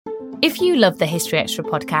If you love the History Extra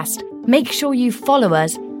podcast, make sure you follow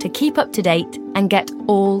us to keep up to date and get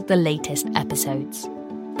all the latest episodes.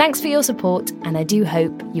 Thanks for your support, and I do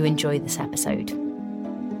hope you enjoy this episode.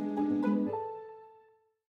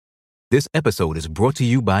 This episode is brought to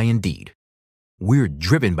you by Indeed. We're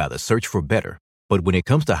driven by the search for better, but when it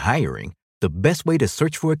comes to hiring, the best way to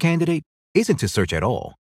search for a candidate isn't to search at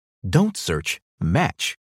all. Don't search,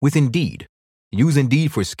 match with Indeed. Use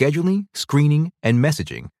Indeed for scheduling, screening, and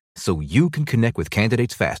messaging so you can connect with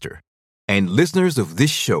candidates faster. And listeners of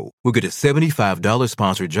this show will get a $75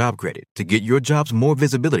 sponsored job credit to get your jobs more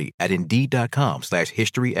visibility at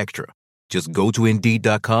Indeed.com/historyextra. Just go to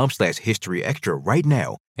Indeed.com/historyextra right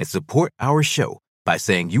now and support our show by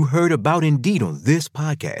saying you heard about Indeed on this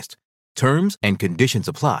podcast. Terms and conditions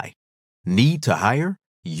apply. Need to hire?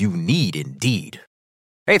 You need Indeed.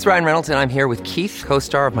 Hey, it's Ryan Reynolds, and I'm here with Keith,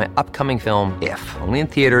 co-star of my upcoming film, If, only in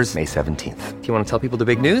theaters May 17th. Do you want to tell people the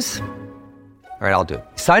big news? All right, I'll do it.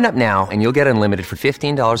 Sign up now and you'll get unlimited for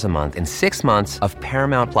 $15 a month and 6 months of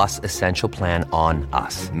Paramount Plus Essential Plan on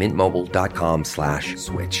us.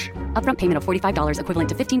 MintMobile.com/switch. Upfront payment of $45 equivalent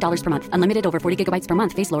to $15 per month. Unlimited over 40 gigabytes per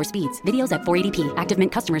month. Face lower speeds. Videos at 480p. Active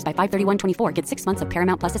Mint customers by 531.24 get 6 months of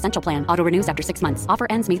Paramount Plus Essential Plan. Auto renews after 6 months. Offer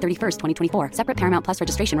ends May 31st, 2024. Separate Paramount Plus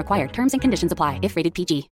registration required. Terms and conditions apply if rated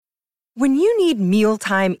PG. When you need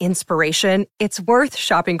mealtime inspiration, it's worth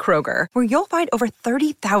shopping Kroger, where you'll find over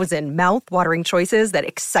 30,000 mouth-watering choices that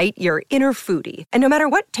excite your inner foodie. And no matter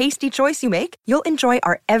what tasty choice you make, you'll enjoy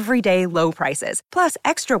our everyday low prices, plus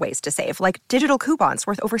extra ways to save, like digital coupons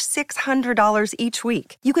worth over $600 each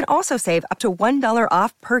week. You can also save up to $1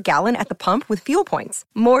 off per gallon at the pump with fuel points.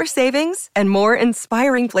 More savings and more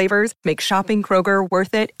inspiring flavors make shopping Kroger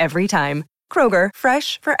worth it every time. Kroger,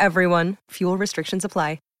 fresh for everyone. Fuel restrictions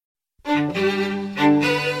apply.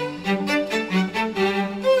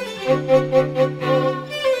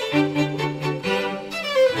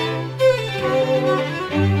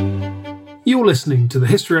 You're listening to the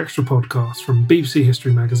History Extra podcast from BBC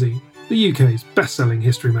History Magazine, the UK's best-selling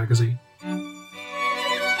history magazine.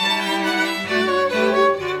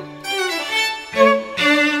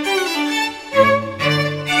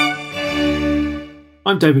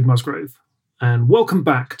 I'm David Musgrove, and welcome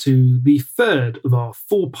back to the third of our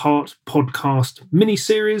four-part podcast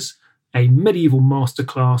mini-series, a medieval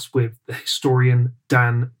masterclass with the historian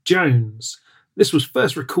Dan Jones. This was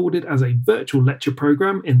first recorded as a virtual lecture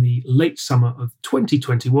programme in the late summer of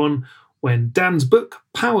 2021, when Dan's book,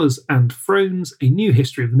 Powers and Thrones, A New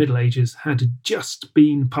History of the Middle Ages, had just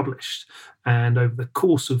been published. And over the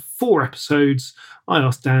course of 4 episodes, I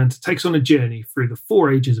asked Dan to take us on a journey through the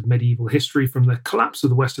 4 ages of medieval history, from the collapse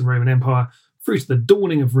of the Western Roman Empire through to the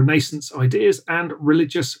dawning of Renaissance ideas and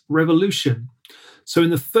religious revolution. So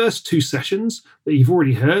in the first 2 sessions that you've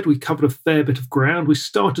already heard, we covered a fair bit of ground. We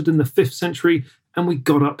started in the 5th century and we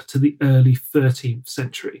got up to the early 13th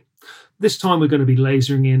century. This time we're going to be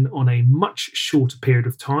lasering in on a much shorter period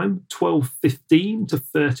of time, 1215 to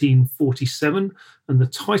 1347, and the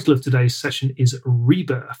title of today's session is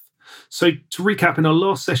Rebirth. So to recap, in our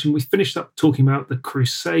last session, we finished up talking about the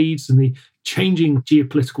Crusades and the changing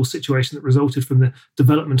geopolitical situation that resulted from the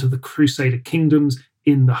development of the Crusader kingdoms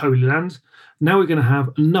in the Holy Land. Now we're going to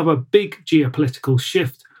have another big geopolitical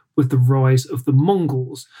shift with the rise of the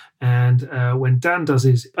Mongols. And when Dan does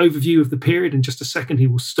his overview of the period in just a second, he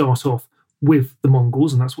will start off with the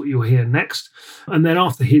Mongols, and that's what you'll hear next. And then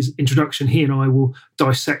after his introduction, he and I will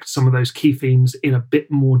dissect some of those key themes in a bit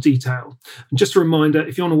more detail. And just a reminder,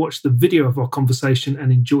 if you want to watch the video of our conversation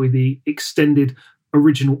and enjoy the extended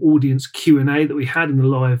original audience Q&A that we had in the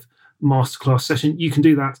live masterclass session, you can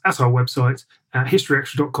do that at our website at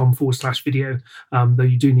historyextra.com/video, though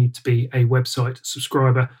you do need to be a website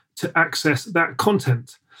subscriber to access that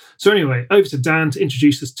content. So anyway, over to Dan to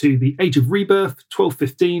introduce us to the Age of Rebirth,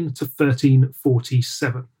 1215 to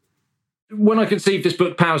 1347. When I conceived this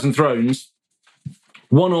book, Powers and Thrones,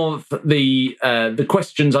 one of the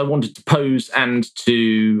questions I wanted to pose and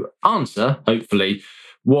to answer, hopefully,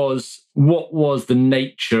 was what were the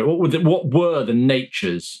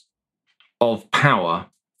natures of power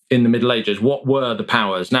in the Middle Ages? What were the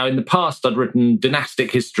powers? Now, in the past, I'd written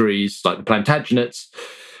dynastic histories like the Plantagenets,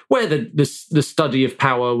 where the study of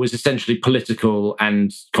power was essentially political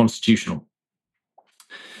and constitutional,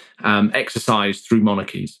 exercised through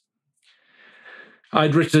monarchies.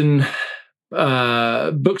 I'd written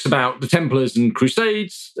books about the Templars and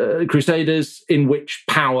Crusaders, in which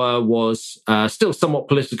power was still somewhat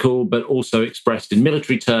political, but also expressed in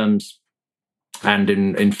military terms and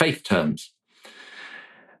in faith terms.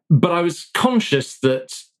 But I was conscious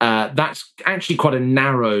that that's actually quite a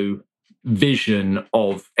narrow vision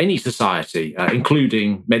of any society,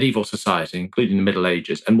 including medieval society, including the Middle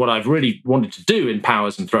Ages. And what I've really wanted to do in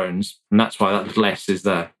Powers and Thrones, and that's why that little S is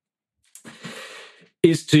there,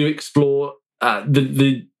 is to explore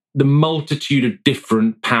the multitude of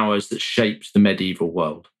different powers that shaped the medieval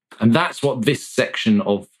world. And that's what this section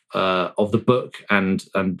of the book and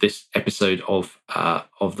this episode of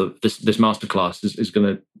this masterclass is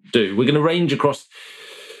going to do. We're going to range across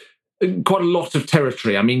quite a lot of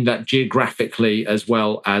territory. I mean that geographically as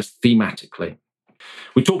well as thematically.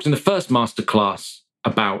 We talked in the first masterclass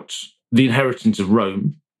about the inheritance of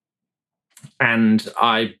Rome, and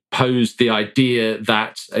I posed the idea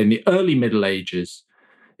that in the early Middle Ages,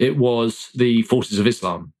 it was the forces of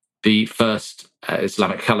Islam, the first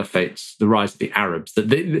Islamic caliphates, the rise of the Arabs, that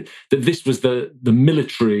this was the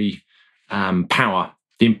military power,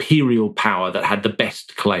 the imperial power that had the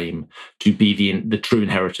best claim to be the true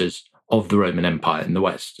inheritors of the Roman Empire in the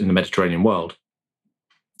West, in the Mediterranean world.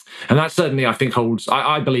 And that certainly, I think,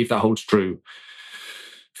 I believe that holds true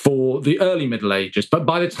for the early Middle Ages. But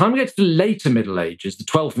by the time we get to the later Middle Ages, the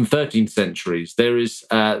 12th and 13th centuries, there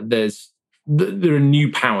are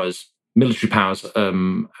new powers, military powers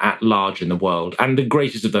at large in the world. And the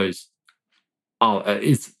greatest of those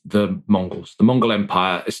is the Mongols. The Mongol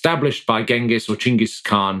Empire, established by Genghis or Chinggis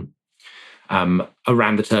Khan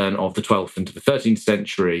around the turn of the 12th into the 13th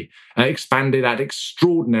century, expanded at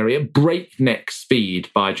breakneck speed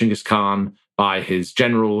by Chinggis Khan, by his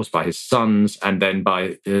generals, by his sons, and then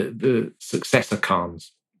by the successor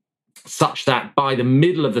Khans, such that by the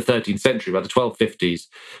middle of the 13th century, by the 1250s,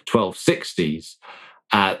 1260s,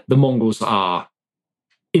 the Mongols are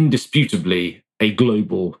indisputably a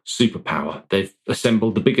global superpower. They've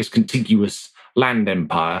assembled the biggest contiguous land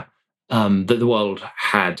empire that the world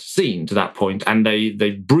had seen to that point, and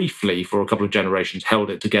they briefly, for a couple of generations,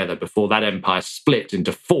 held it together before that empire split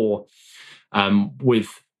into four,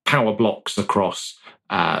 with power blocks across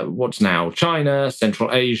what's now China,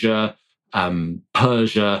 Central Asia,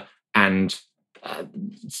 Persia, and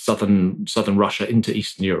southern Russia into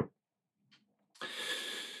Eastern Europe.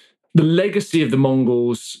 The legacy of the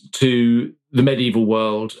Mongols to the medieval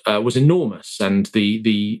world was enormous, and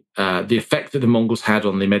the effect that the Mongols had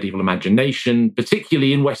on the medieval imagination,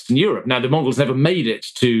 particularly in Western Europe. Now, the Mongols never made it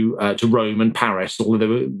to Rome and Paris,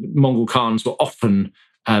 although Mongol Khans were often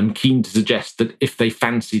keen to suggest that if they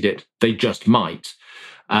fancied it, they just might.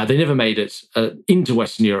 They never made it into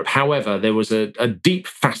Western Europe. However, there was a deep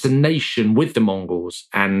fascination with the Mongols,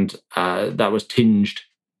 and that was tinged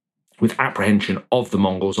with apprehension of the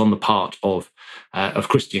Mongols on the part of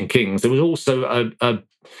Christian kings. There was also an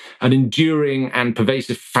enduring and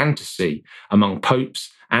pervasive fantasy among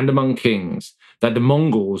popes and among kings that the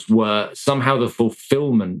Mongols were somehow the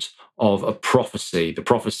fulfillment of a prophecy, the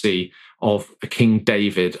prophecy of King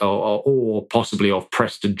David or possibly of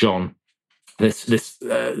Prester John.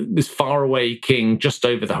 This faraway king just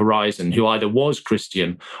over the horizon who either was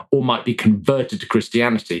Christian or might be converted to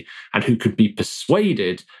Christianity, and who could be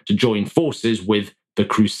persuaded to join forces with the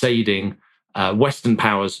crusading Western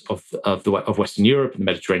powers of Western Europe and the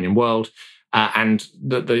Mediterranean world, and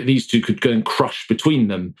these two could go and crush between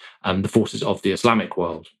them the forces of the Islamic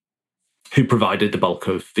world, who provided the bulk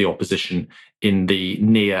of the opposition in the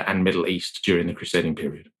Near and Middle East during the crusading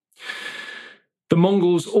period. The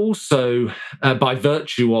Mongols also, by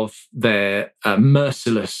virtue of their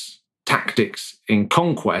merciless tactics in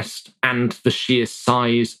conquest and the sheer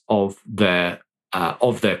size of their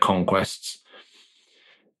conquests,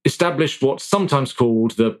 established what's sometimes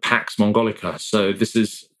called the Pax Mongolica. So this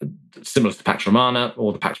is similar to the Pax Romana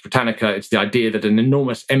or the Pax Britannica. It's the idea that an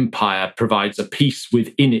enormous empire provides a peace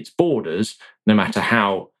within its borders, no matter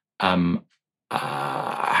how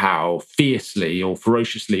fiercely or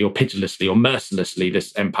ferociously or pitilessly or mercilessly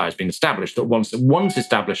this empire has been established, that once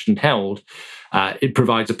established and held, it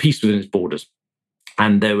provides a peace within its borders.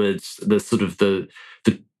 And there was the sort of the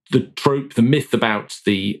trope, the myth about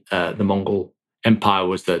the Mongol Empire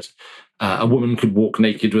was that a woman could walk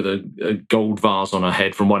naked with a gold vase on her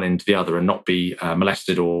head from one end to the other and not be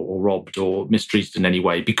molested or robbed or mistreated in any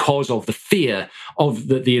way, because of the fear of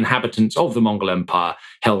the inhabitants of the Mongol Empire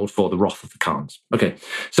held for the wrath of the Khans. Okay,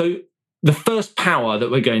 so the first power that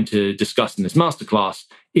we're going to discuss in this masterclass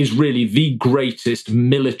is really the greatest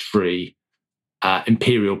military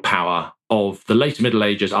imperial power of the later Middle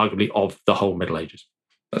Ages, arguably of the whole Middle Ages.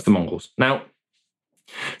 That's the Mongols. Now,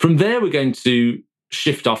 from there, we're going to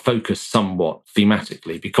shift our focus somewhat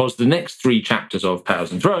thematically, because the next three chapters of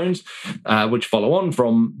Powers and Thrones, which follow on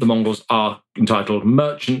from the Mongols, are entitled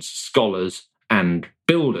Merchants, Scholars, and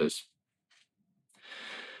Builders.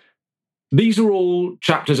 These are all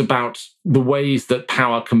chapters about the ways that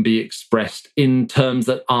power can be expressed in terms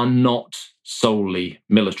that are not solely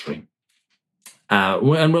military.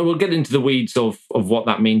 And we'll get into the weeds of what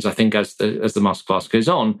that means, I think, as the masterclass goes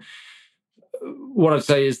on. What I'd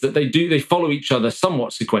say is that they follow each other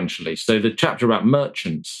somewhat sequentially. So the chapter about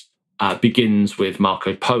merchants begins with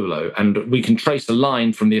Marco Polo, and we can trace a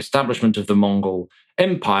line from the establishment of the Mongol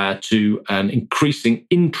Empire to an increasing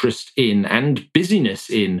interest in and busyness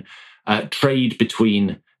in trade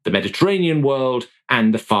between the Mediterranean world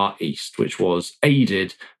and the Far East, which was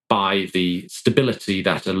aided by the stability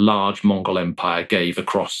that a large Mongol empire gave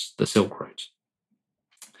across the Silk Road.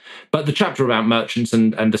 But the chapter about merchants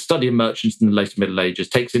and the study of merchants in the later Middle Ages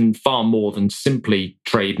takes in far more than simply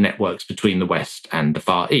trade networks between the West and the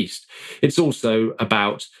Far East. It's also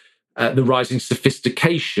about the rising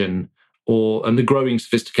sophistication and the growing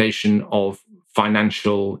sophistication of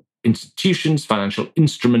financial institutions, financial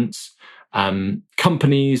instruments,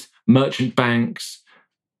 companies, merchant banks,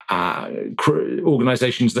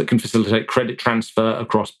 organizations that can facilitate credit transfer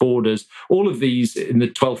across borders. All of these in the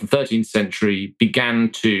 12th and 13th century began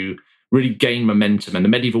to really gain momentum, and the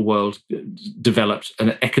medieval world developed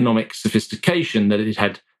an economic sophistication that it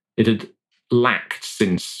had lacked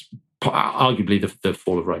since arguably the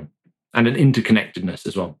fall of Rome, and an interconnectedness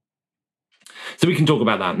as well. So we can talk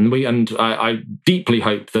about that, and I deeply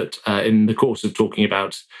hope that in the course of talking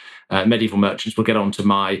about medieval merchants, we'll get on to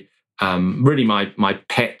my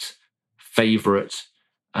pet favourite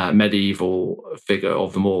medieval figure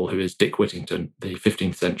of them all, who is Dick Whittington, the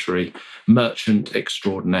 15th century merchant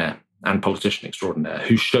extraordinaire and politician extraordinaire,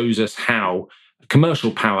 who shows us how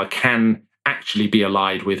commercial power can actually be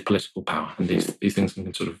allied with political power, and these things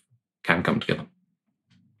can come together.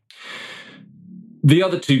 The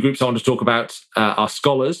other two groups I want to talk about are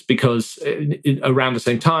scholars, because around the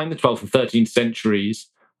same time, the 12th and 13th centuries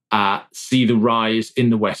see the rise in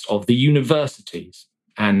the West of the universities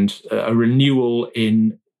and a renewal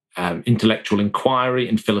in intellectual inquiry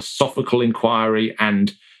and philosophical inquiry,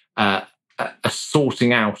 and a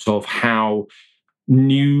sorting out of how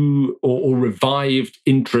new or revived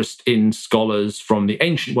interest in scholars from the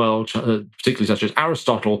ancient world, particularly such as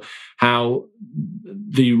Aristotle, how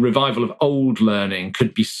the revival of old learning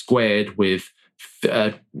could be squared with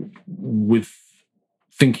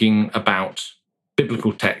thinking about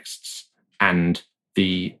biblical texts and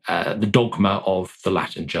the dogma of the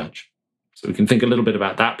Latin Church. So we can think a little bit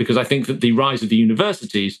about that, because I think that the rise of the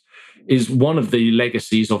universities is one of the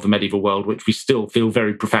legacies of the medieval world, which we still feel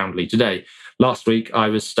very profoundly today. Last week, I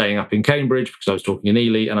was staying up in Cambridge because I was talking in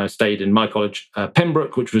Ely, and I stayed in my college,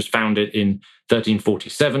 Pembroke, which was founded in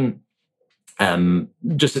 1347,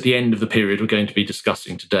 just at the end of the period we're going to be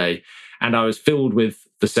discussing today. And I was filled with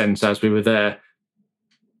the sense as we were there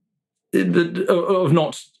of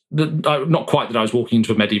not quite that I was walking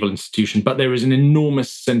into a medieval institution, but there is an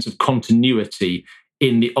enormous sense of continuity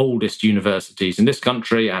in the oldest universities in this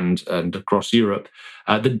country and across Europe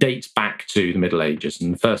that dates back to the Middle Ages.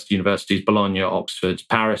 And the first universities, Bologna, Oxford,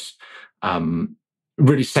 Paris,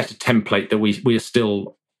 really set a template that we are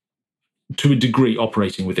still, to a degree,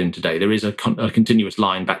 operating within today. There is a continuous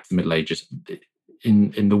line back to the Middle Ages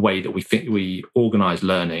in the way that we organise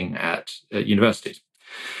learning at universities.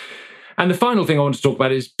 And the final thing I want to talk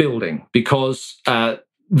about is building, because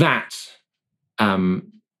that,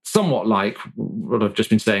 somewhat like what I've just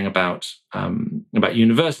been saying about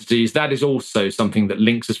universities, that is also something that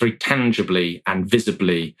links us very tangibly and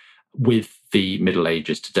visibly with the Middle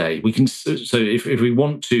Ages today. We can, so if we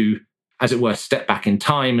want to, as it were, step back in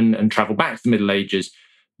time and travel back to the Middle Ages,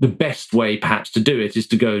 the best way perhaps to do it is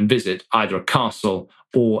to go and visit either a castle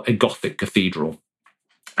or a Gothic cathedral.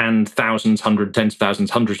 And thousands, tens of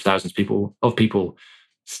thousands, hundreds of thousands of people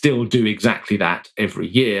still do exactly that every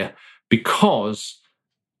year, because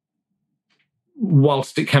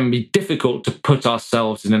whilst it can be difficult to put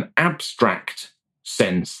ourselves in an abstract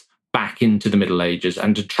sense back into the Middle Ages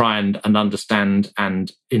and to try and understand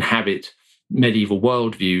and inhabit medieval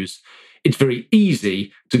worldviews, it's very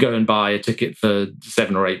easy to go and buy a ticket for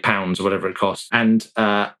 £7 or £8 or whatever it costs and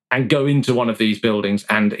go into one of these buildings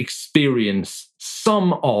and experience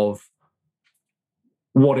some of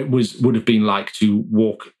what it would have been like to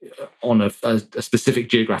walk on a specific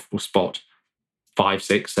geographical spot 5,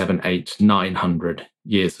 6, 7, 8, 900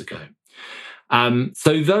 years ago.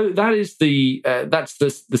 So that is that's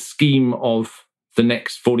the scheme of the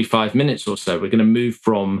next 45 minutes or so. We're going to move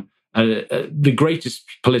from the greatest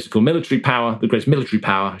military power,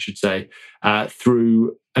 I should say,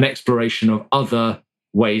 through an exploration of other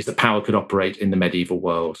ways that power could operate in the medieval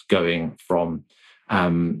world, going from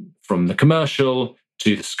the commercial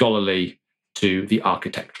to the scholarly to the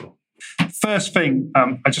architectural. first thing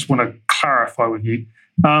I just want to clarify with you.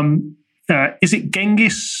 Is it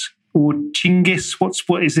Genghis or Chinggis?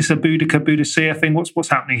 What is this, a Boudica, Boudicca thing? What's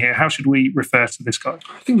happening here? How should we refer to this guy?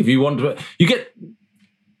 I think if you want to, you get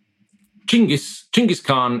Genghis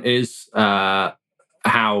Khan is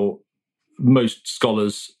how most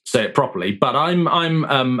scholars say it properly, but I'm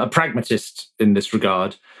a pragmatist in this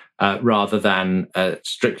regard, rather than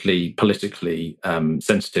strictly politically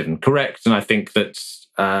sensitive and correct. And I think that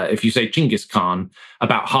if you say Genghis Khan,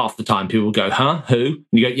 about half the time people will go, huh, who? And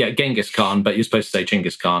you go, yeah, Genghis Khan, but you're supposed to say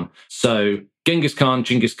Genghis Khan. So Genghis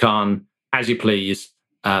Khan, as you please.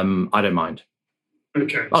 I don't mind.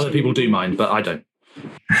 Okay. Other people do mind, but I don't.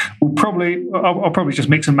 I'll probably just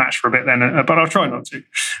mix and match for a bit then, but I'll try not to.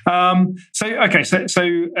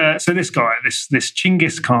 So this guy, this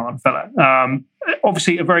Genghis Khan fella,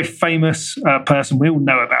 obviously a very famous person. We all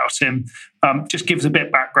know about him. Just gives a bit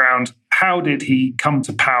of background. How did he come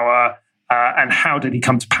to power, and how did he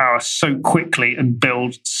come to power so quickly and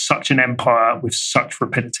build such an empire with such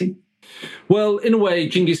rapidity? Well, in a way,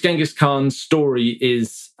 Genghis Khan's story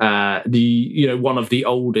is one of the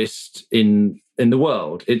oldest in the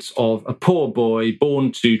world. It's of a poor boy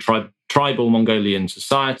born to tribal Mongolian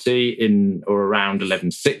society in or around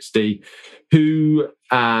 1160,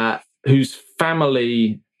 whose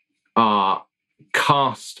family are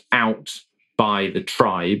cast out by the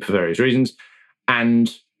tribe for various reasons,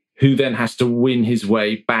 and who then has to win his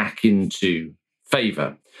way back into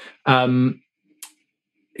favor.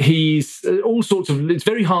 He's all sorts of. It's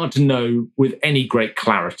very hard to know with any great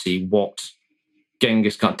clarity what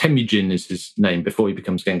Genghis Khan. Temujin is his name before he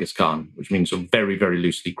becomes Genghis Khan, which means sort of very, very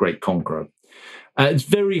loosely great conqueror. It's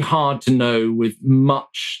very hard to know with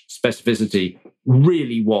much specificity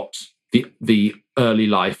really what the early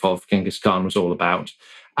life of Genghis Khan was all about,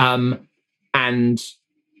 and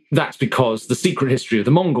that's because the secret history of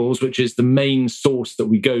the Mongols, which is the main source that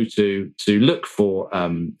we go to look for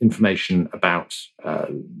information about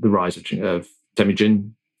the rise of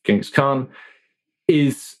Temujin, Genghis Khan,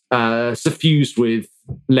 is suffused with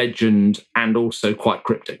legend and also quite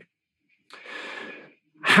cryptic.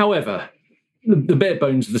 However, the bare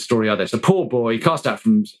bones of the story are this: a poor boy cast out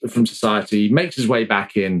from society, makes his way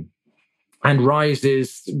back in, and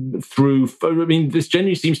rises through, this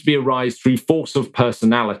generally seems to be a rise through force of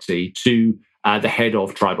personality to the head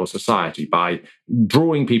of tribal society by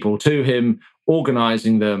drawing people to him,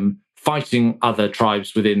 organizing them, fighting other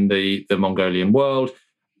tribes within the Mongolian world,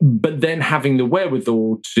 but then having the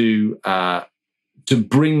wherewithal to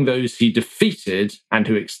bring those he defeated and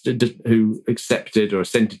who accepted or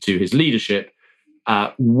assented to his leadership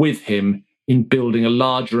with him in building a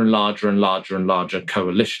larger and larger and larger and larger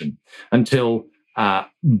coalition, until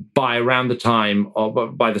by around the time, or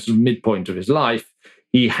by the sort of midpoint of his life,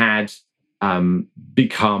 he had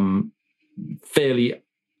become fairly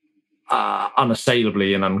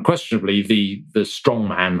unassailably and unquestionably the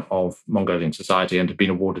strongman of Mongolian society and had been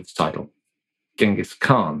awarded the title Genghis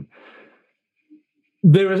Khan.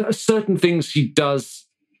 There are certain things he does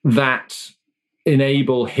that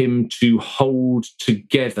enable him to hold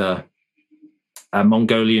together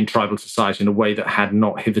Mongolian tribal society in a way that had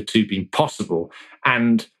not hitherto been possible.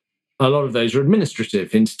 And a lot of those are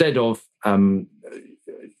administrative. Instead of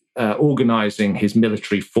organizing his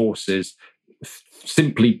military forces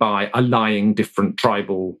simply by allying different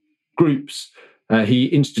tribal groups, he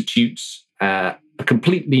institutes a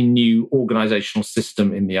completely new organizational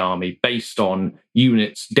system in the army based on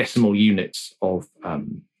decimal units of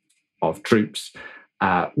troops,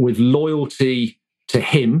 with loyalty to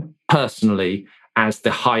him personally as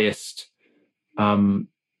the highest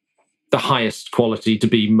quality to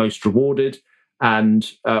be most rewarded,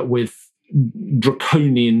 and with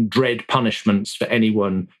draconian dread punishments for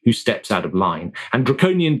anyone who steps out of line. And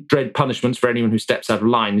draconian dread punishments for anyone who steps out of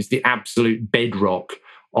line is the absolute bedrock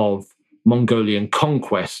of Mongolian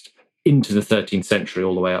conquest into the 13th century,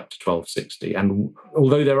 all the way up to 1260. And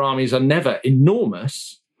although their armies are never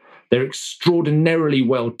enormous, they're extraordinarily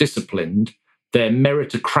well disciplined, they're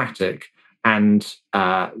meritocratic, and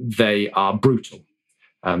they are brutal.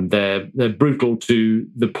 They're brutal to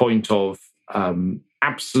the point of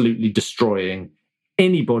absolutely destroying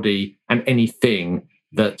anybody and anything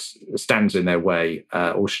that stands in their way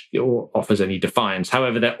or offers any defiance.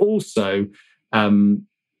 However, they're also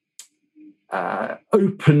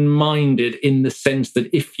open-minded in the sense that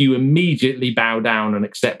if you immediately bow down and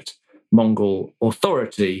accept Mongol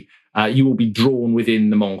authority, you will be drawn within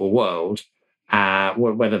the Mongol world.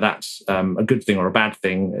 Whether that's a good thing or a bad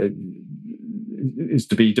thing is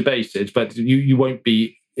to be debated, but you won't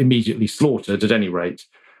be immediately slaughtered at any rate,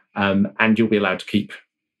 and you'll be allowed to keep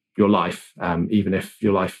your life, even if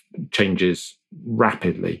your life changes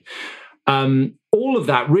rapidly. All of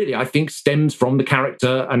that really, I think, stems from the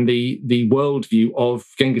character and the worldview of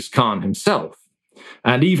Genghis Khan himself.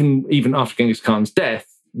 And even after Genghis Khan's death,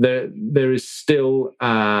 there is still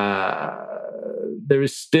the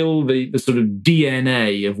sort of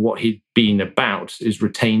DNA of what he'd been about is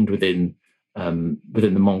retained within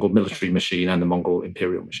the Mongol military machine and the Mongol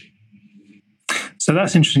imperial machine. So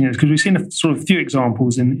that's interesting, because we've seen a sort of few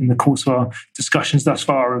examples in the course of our discussions thus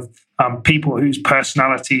far of people whose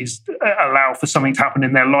personalities allow for something to happen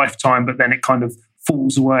in their lifetime, but then it kind of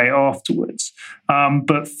falls away afterwards.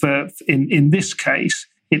 But in this case,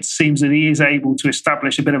 it seems that he is able to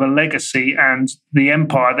establish a bit of a legacy, and the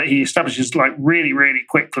empire that he establishes like really, really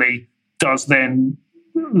quickly does then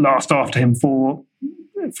last after him for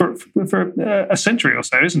a century or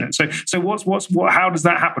so, isn't it? So how does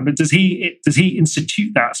that happen? But does he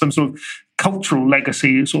institute that, some sort of cultural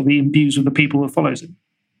legacy sort of he imbues with the people that follows him?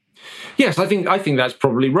 Yes, I think that's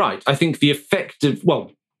probably right. I think the effect of,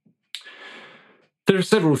 well, there are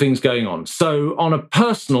several things going on. So on a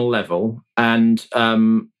personal level, and I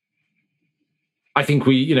think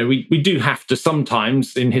we do have to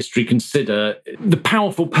sometimes in history consider the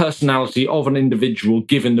powerful personality of an individual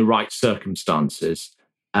given the right circumstances.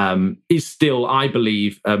 Is still, I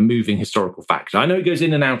believe, a moving historical factor. I know it goes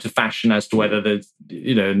in and out of fashion as to whether there's,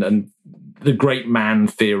 and the great man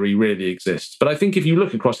theory really exists. But I think if you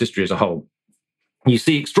look across history as a whole, you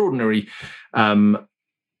see extraordinary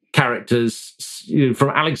characters, from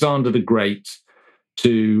Alexander the Great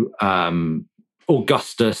to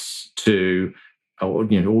Augustus to,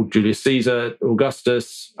 Julius Caesar,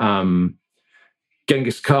 Augustus,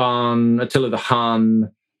 Genghis Khan, Attila the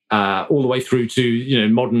Hun, all the way through to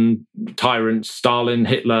modern tyrants, Stalin,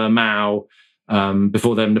 Hitler, Mao,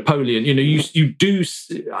 before them Napoleon. You do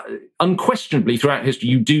unquestionably throughout history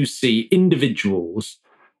you do see individuals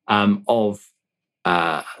of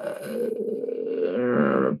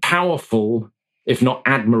powerful, if not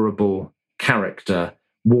admirable, character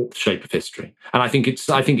walk the shape of history, and I think it's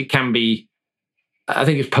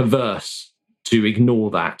perverse to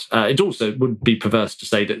ignore that. It also would be perverse to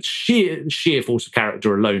say that sheer force of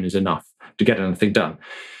character alone is enough to get anything done.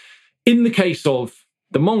 In the case of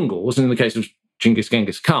the Mongols, and in the case of Genghis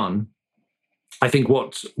Khan, I think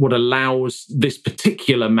what allows this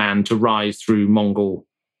particular man to rise through Mongol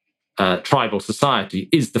tribal society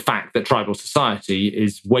is the fact that tribal society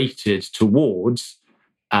is weighted towards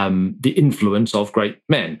the influence of great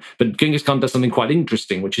men. But Genghis Khan does something quite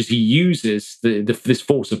interesting, which is he uses this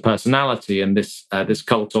force of personality and this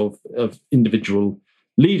cult of individual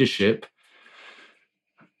leadership,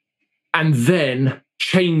 and then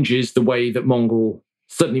changes the way that Mongol,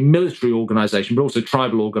 certainly military organization, but also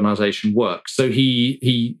tribal organization works. So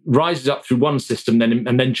he rises up through one system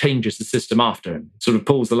and then changes the system after him, sort of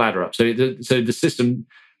pulls the ladder up. So the system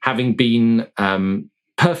having been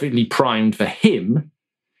perfectly primed for him,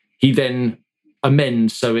 he then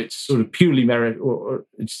amends so it's sort of purely or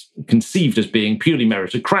it's conceived as being purely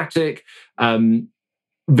meritocratic,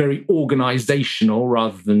 very organizational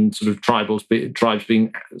rather than sort of tribes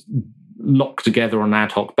being locked together on an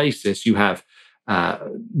ad hoc basis. You have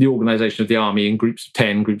the organization of the army in groups of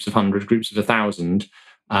 10, groups of 100, groups of 1,000,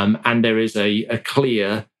 and there is a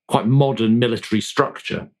clear, quite modern military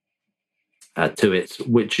structure to it,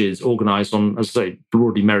 which is organized on, as I say,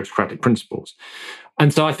 broadly meritocratic principles.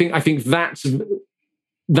 And so I think that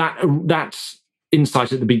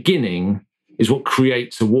insight at the beginning is what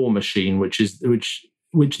creates a war machine, which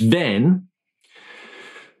then,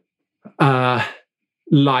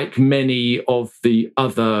 like many of the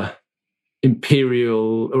other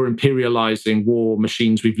imperial or imperializing war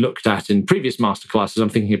machines we've looked at in previous masterclasses, I'm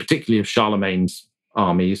thinking particularly of Charlemagne's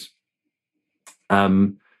armies.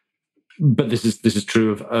 But this is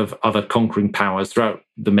true of other conquering powers throughout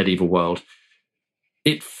the medieval world.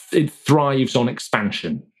 It thrives on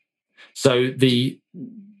expansion. So the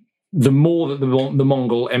more that the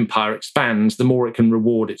Mongol Empire expands, the more it can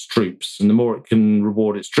reward its troops, and the more it can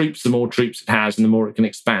reward its troops, the more troops it has, and the more it can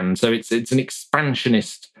expand. So it's an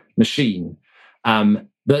expansionist machine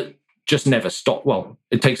that just never stops. Well,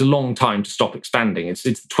 it takes a long time to stop expanding. It's the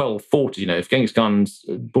 1240. If Genghis Khan's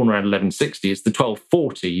born around 1160, it's the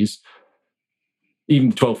 1240s, even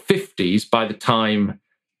the 1250s. By the time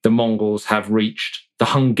the Mongols have reached the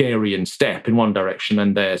Hungarian steppe in one direction,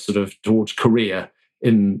 and they're sort of towards Korea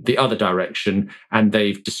in the other direction, and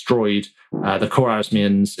they've destroyed the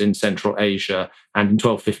Khwarezmians in Central Asia, and in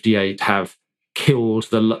 1258 have killed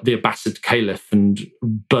the Abbasid Caliph and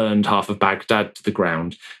burned half of Baghdad to the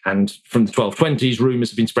ground. And from the 1220s, rumours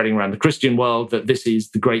have been spreading around the Christian world that this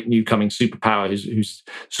is the great new coming superpower who's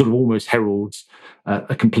sort of almost heralds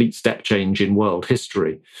a complete step change in world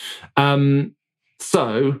history.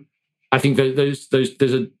 So I think there's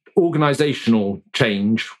an organizational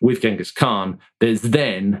change with Genghis Khan. There's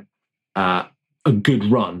then a good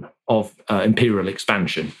run of imperial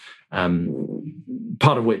expansion.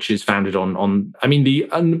 Part of which is founded on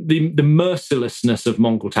the mercilessness of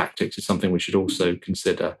Mongol tactics is something we should also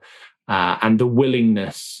consider, and the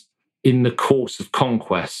willingness in the course of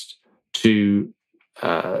conquest to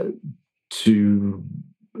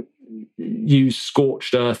use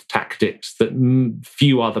scorched earth tactics that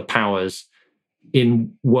few other powers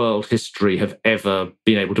in world history have ever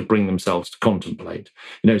been able to bring themselves to contemplate.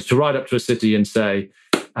 To ride up to a city and say,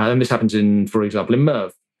 and this happens for example, in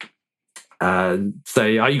Merv.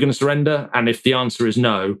 Say, are you going to surrender? And if the answer is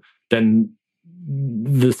no, then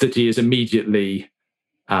the city is immediately,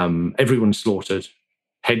 everyone's slaughtered.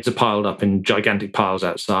 Heads are piled up in gigantic piles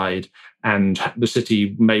outside, and the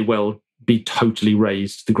city may well be totally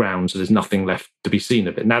razed to the ground, so there's nothing left to be seen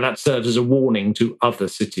of it. Now, that serves as a warning to other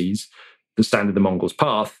cities that stand in the Mongols'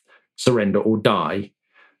 path: surrender or die.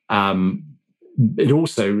 It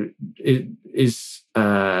also is...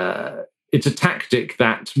 it's a tactic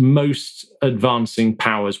that most advancing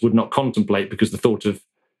powers would not contemplate, because the thought of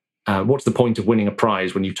what's the point of winning a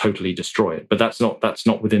prize when you totally destroy it? But that's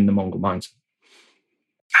not within the Mongol mindset.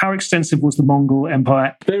 How extensive was the Mongol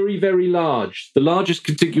Empire? Very, very large. The largest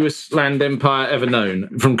contiguous land empire ever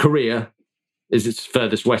known. From Korea is its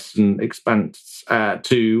furthest western expanse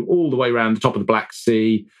to all the way around the top of the Black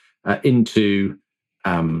Sea into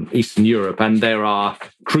Eastern Europe, and there are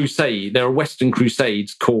Western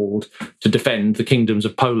crusades called to defend the kingdoms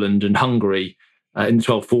of Poland and Hungary in the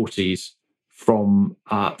 1240s from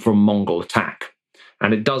Mongol attack.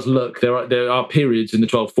 And it does look, there are periods in the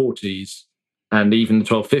 1240s and even the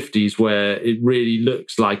 1250s where it really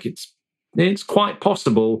looks like it's quite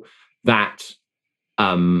possible that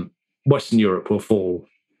Western Europe will fall,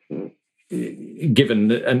 given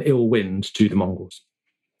an ill wind to the Mongols.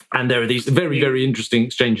 And there are these very, very interesting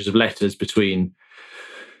exchanges of letters between,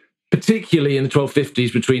 particularly in the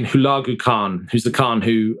 1250s, between Hulagu Khan, who's the Khan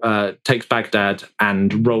who takes Baghdad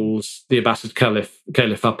and rolls the Abbasid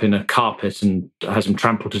Caliph up in a carpet and has him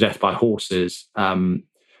trampled to death by horses.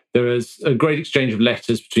 There is a great exchange of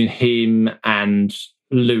letters between him and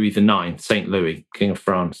Louis IX, Saint Louis, King of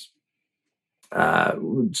France,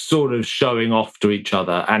 sort of showing off to each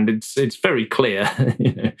other, and it's very clear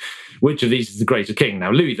which of these is the greater king.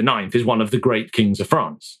 Now, Louis IX is one of the great kings of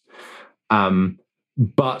France,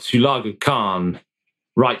 but Hulagu Khan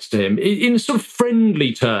writes to him in sort of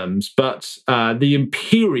friendly terms, but the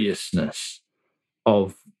imperiousness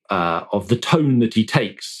of the tone that he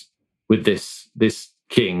takes with this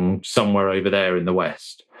king somewhere over there in the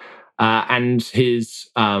West, and his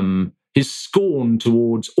scorn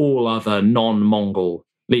towards all other non-Mongol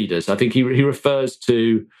leaders. I think he refers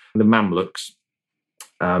to the Mamluks,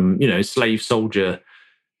 slave soldier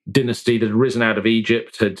dynasty that had risen out of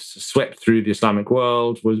Egypt, had swept through the Islamic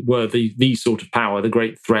world, were the sort of power, the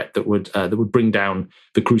great threat that would bring down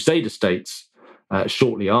the Crusader states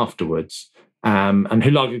shortly afterwards. And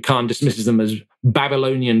Hulagu Khan dismisses them as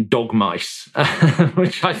Babylonian dog mice,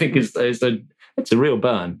 which I think is a real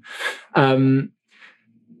burn.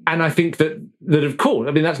 And I think that of course,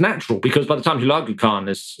 I mean, that's natural, because by the time Hulagu Khan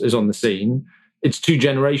is on the scene, it's 2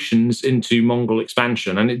 generations into Mongol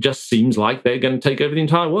expansion, and it just seems like they're going to take over the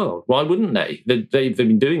entire world. Why wouldn't they? They've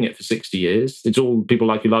been doing it for 60 years. It's all people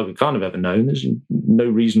like Hulagu Khan have ever known. There's no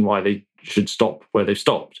reason why they should stop where they've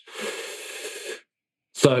stopped.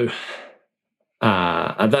 So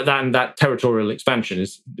that territorial expansion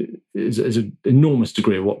is an enormous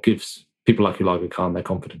degree of what gives people like Hulagu Khan their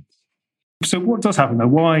confidence. So what does happen though?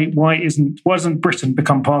 Why doesn't Britain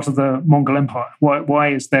become part of the Mongol Empire?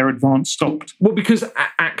 Why is their advance stopped? Well, because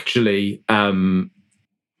actually, I'm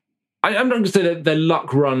not going to say that their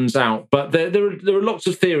luck runs out, but there are lots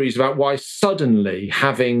of theories about why suddenly,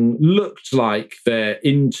 having looked like they're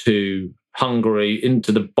into Hungary,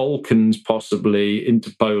 into the Balkans, possibly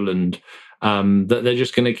into Poland, that they're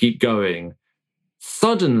just going to keep going.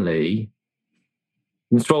 Suddenly,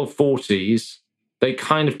 in the 1240s, they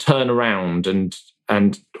kind of turn around and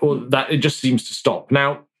that it just seems to stop.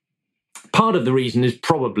 Now, part of the reason is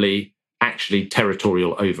probably actually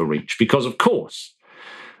territorial overreach, because of course,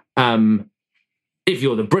 if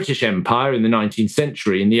you're the British Empire in the 19th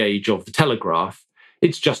century, in the age of the telegraph,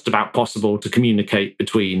 it's just about possible to communicate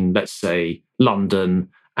between, let's say, London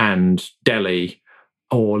and Delhi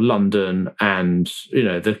or London and,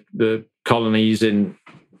 the colonies in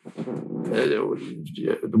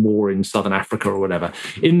the war in Southern Africa or whatever.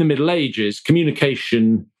 In the Middle Ages,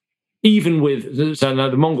 communication, so now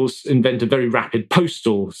the Mongols invent a very rapid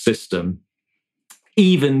postal system.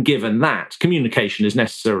 Even given that, communication is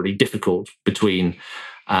necessarily difficult between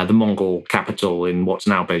the Mongol capital in what's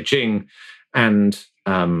now Beijing and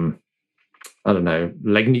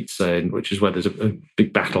Legnica, which is where there's a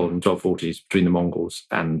big battle in the 1240s between the Mongols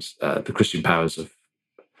and the Christian powers of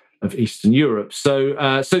Eastern Europe. So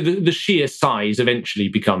the sheer size eventually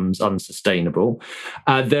becomes unsustainable.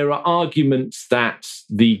 There are arguments that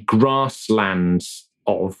the grasslands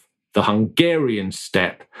of the Hungarian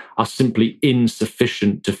steppe are simply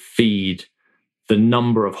insufficient to feed the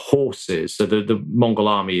number of horses. So the Mongol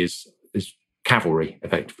army is cavalry,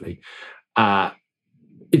 effectively.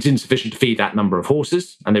 It's insufficient to feed that number of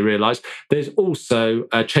horses, and they realize there's also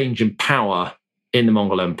a change in power in the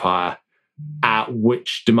Mongol Empire,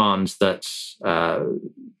 which demands that,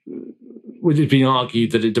 which has been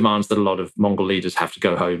argued that it demands that a lot of Mongol leaders have to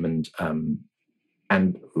go home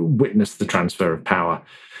and witness the transfer of power.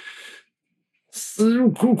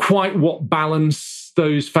 So quite what balance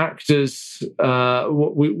those factors,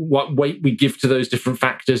 what weight we give to those different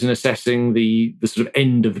factors in assessing the sort of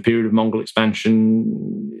end of the period of Mongol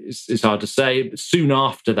expansion is hard to say. But soon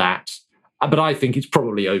after that, but I think it's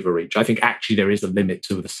probably overreach. I think actually there is a limit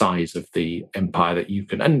to the size of the empire that you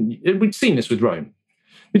can, and we'd seen this with Rome.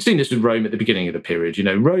 We'd seen this with Rome at the beginning of the period.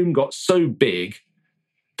 Rome got so big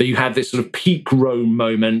that you had this sort of peak Rome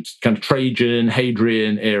moment, kind of Trajan,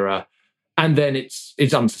 Hadrian era, and then it's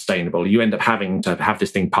unsustainable. You end up having to have this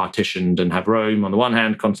thing partitioned and have Rome on the one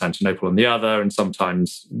hand, Constantinople on the other, and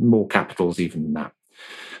sometimes more capitals even than that.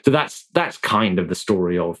 So that's kind of the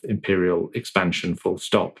story of imperial expansion, full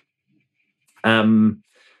stop. So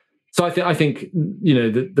I think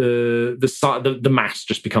the mass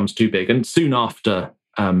just becomes too big, and soon after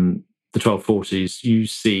the 1240s, you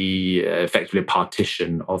see effectively a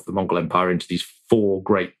partition of the Mongol Empire into these four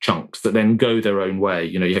great chunks that then go their own way.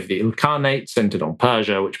 You have the Ilkhanate centered on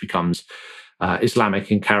Persia, which becomes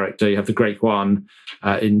Islamic in character. You have the Great One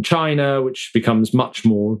in China, which becomes much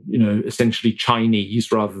more, essentially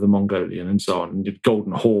Chinese rather than Mongolian, and so on. The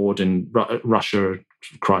Golden Horde in Russia,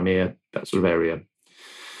 Crimea, that sort of area.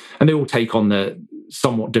 And they all take on their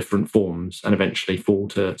somewhat different forms and eventually fall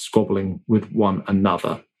to squabbling with one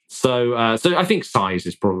another. So I think size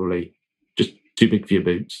is probably just too big for your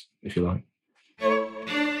boots, if you like.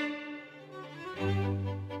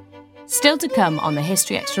 Still to come on the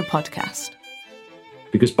History Extra podcast.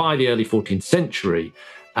 Because by the early 14th century,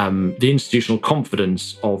 the institutional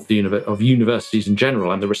confidence of universities in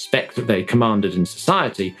general and the respect that they commanded in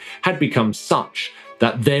society had become such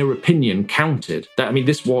that their opinion counted.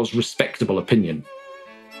 This was respectable opinion.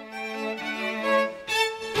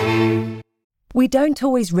 We don't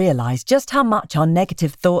always realise just how much our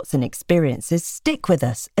negative thoughts and experiences stick with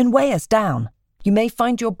us and weigh us down. You may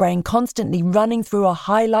find your brain constantly running through a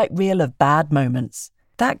highlight reel of bad moments.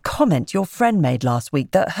 That comment your friend made last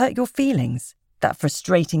week that hurt your feelings. That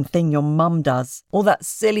frustrating thing your mum does. Or that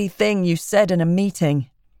silly thing you said in a meeting.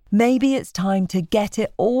 Maybe it's time to get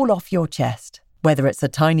it all off your chest. Whether it's a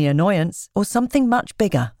tiny annoyance or something much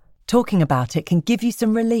bigger, talking about it can give you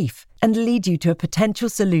some relief and lead you to a potential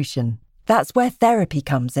solution. That's where therapy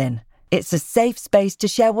comes in. It's a safe space to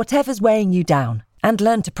share whatever's weighing you down and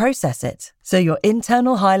learn to process it, so your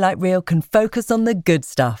internal highlight reel can focus on the good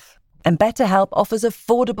stuff. And BetterHelp offers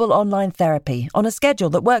affordable online therapy on a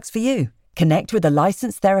schedule that works for you. Connect with a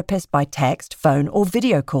licensed therapist by text, phone, or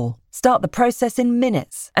video call. Start the process in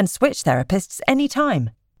minutes and switch therapists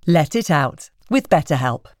anytime. Let it out with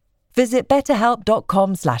BetterHelp. Visit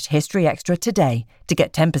betterhelp.com/historyextra today to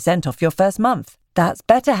get 10% off your first month. That's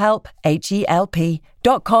BetterHelp,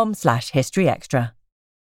 HELP.com/historyextra.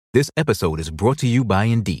 This episode is brought to you by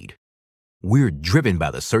Indeed. We're driven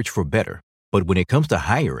by the search for better, but when it comes to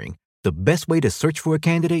hiring, the best way to search for a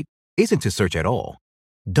candidate isn't to search at all.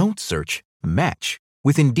 Don't search, match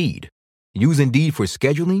with Indeed. Use Indeed for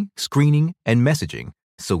scheduling, screening, and messaging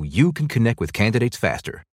so you can connect with candidates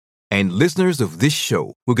faster. And listeners of this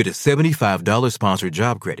show will get a $75 sponsored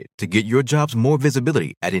job credit to get your jobs more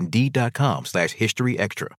visibility at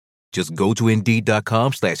Indeed.com/historyextra. Just go to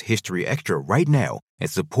Indeed.com/historyextra right now and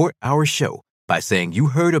support our show by saying you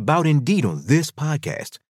heard about Indeed on this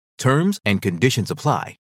podcast. Terms and conditions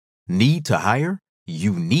apply. Need to hire?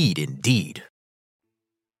 You need Indeed.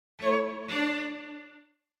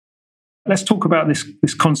 Let's talk about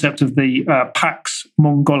this concept of the Pax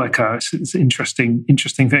Mongolica. It's an interesting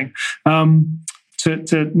thing.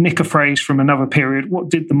 to nick a phrase from another period, what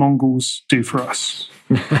did the Mongols do for us?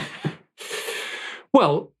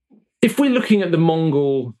 Well, if we're looking at the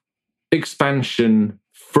Mongol expansion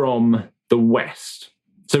from the West,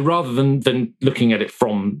 so rather than looking at it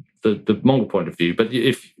from the Mongol point of view, but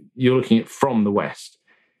if you're looking at it from the West,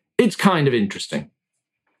 it's kind of interesting.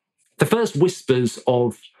 The first whispers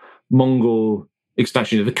of Mongol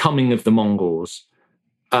expansion, the coming of the Mongols,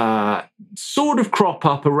 sort of crop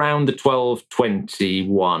up around the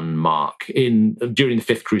 1221 mark during the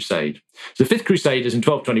Fifth Crusade. So the Fifth Crusaders in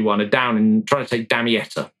 1221 are down and trying to take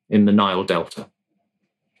Damietta in the Nile Delta,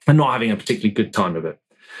 and not having a particularly good time of it.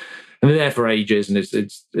 And they're there for ages, and it's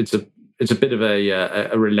a bit of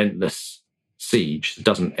a relentless siege that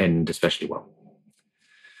doesn't end especially well.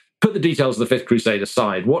 Put the details of the Fifth Crusade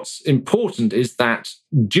aside. What's important is that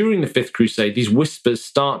during the Fifth Crusade, these whispers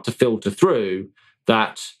start to filter through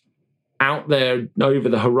that out there over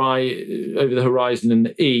the horizon in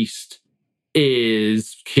the east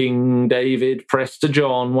is King David Prester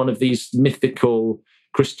John, one of these mythical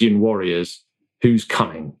Christian warriors who's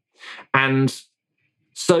coming. And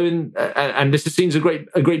so, and this is seen as a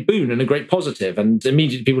great boon and a great positive. And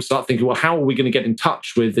immediately people start thinking, well, how are we going to get in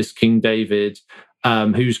touch with this King David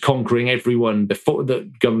who's conquering everyone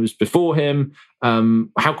that goes before him?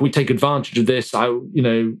 How can we take advantage of this?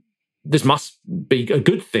 This must be a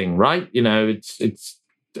good thing, right? It's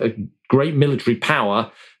a great military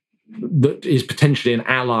power that is potentially an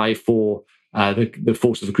ally for the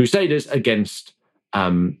force of the Crusaders against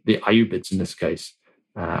the Ayyubids in this case.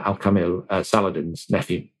 Al-Kamil, Saladin's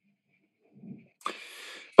nephew.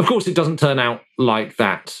 Of course, it doesn't turn out like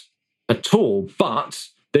that at all, but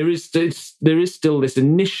there is still this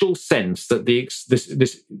initial sense that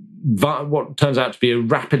this what turns out to be a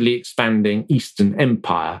rapidly expanding Eastern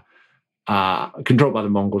Empire controlled by the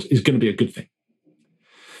Mongols is going to be a good thing.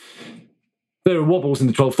 There are wobbles in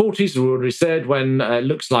the 1240s, as we already said, when it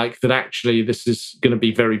looks like that actually this is going to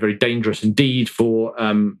be very, very dangerous indeed for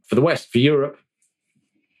the West, for Europe.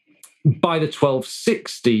 By the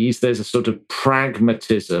 1260s, there's a sort of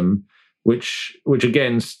pragmatism which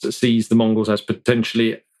again sees the Mongols as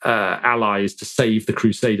potentially allies to save the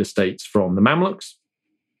Crusader states from the Mamluks.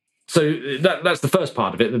 So that's the first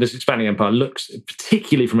part of it, that this expanding empire looks,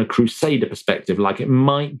 particularly from a Crusader perspective, like it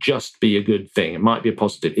might just be a good thing. It might be a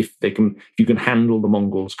positive if you can handle the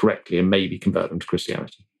Mongols correctly and maybe convert them to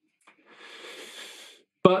Christianity.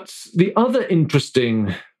 But the other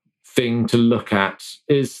interesting thing to look at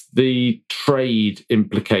is the trade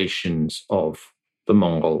implications of the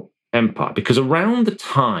Mongol Empire. Because around the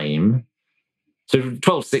time, so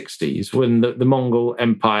 1260s, when the Mongol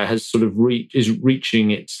Empire has sort of is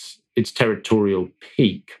reaching its territorial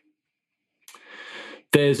peak,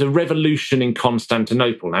 there's a revolution in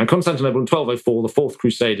Constantinople. Now, in Constantinople in 1204, the Fourth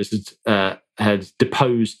Crusaders had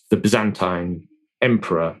deposed the Byzantine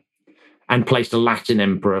emperor and placed a Latin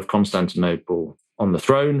emperor of Constantinople on the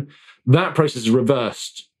throne. That process is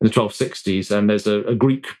reversed in the 1260s, and there's a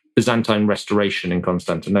Greek Byzantine restoration in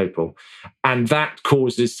Constantinople. And that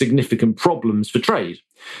causes significant problems for trade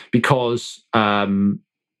because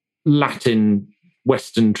Latin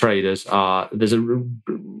Western traders there's a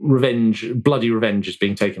bloody revenge is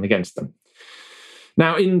being taken against them.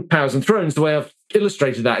 Now, in Powers and Thrones, the way I've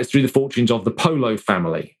illustrated that is through the fortunes of the Polo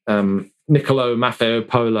family. Niccolo Maffeo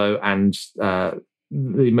Polo and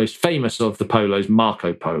the most famous of the Polos,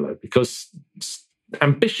 Marco Polo, because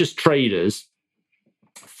ambitious traders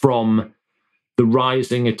from the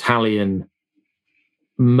rising Italian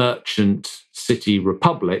merchant city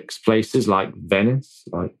republics, places like Venice,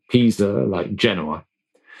 like Pisa, like Genoa,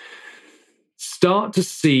 start to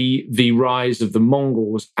see the rise of the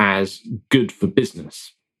Mongols as good for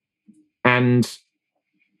business. And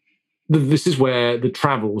this is where the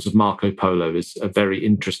travels of Marco Polo is a very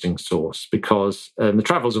interesting source, because the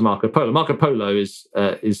travels of Marco Polo is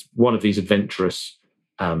one of these adventurous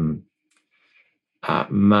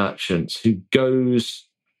merchants who goes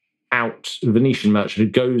out, the Venetian merchant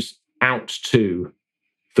who goes out to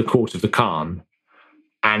the court of the Khan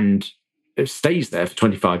and stays there for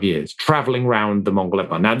 25 years, traveling around the Mongol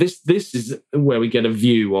Empire. Now, this is where we get a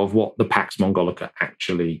view of what the Pax Mongolica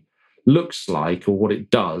actually looks like, or what it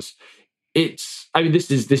does. This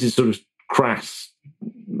is sort of crass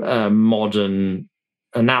modern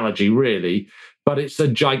analogy, really, but it's a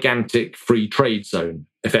gigantic free trade zone,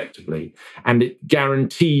 effectively. And it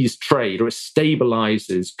guarantees trade, or it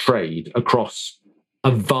stabilizes trade across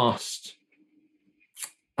a vast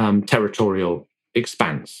territorial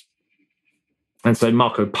expanse. And so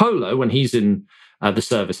Marco Polo, when he's in the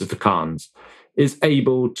service of the Khans, is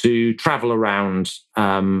able to travel around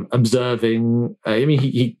observing.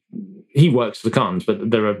 he works for the Khans,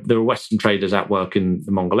 but there are Western traders at work in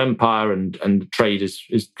the Mongol Empire, and the trade is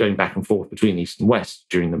going back and forth between East and West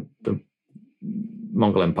during the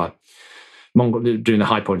Mongol Empire, during the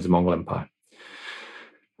high point of the Mongol Empire.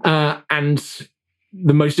 And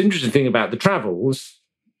the most interesting thing about the travels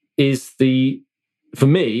is for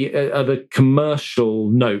me, are the commercial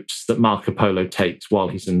notes that Marco Polo takes while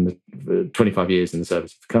he's in the 25 years in the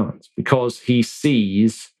service of the Khans, because he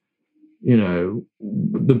sees,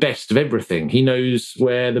 the best of everything. He knows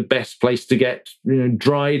where the best place to get,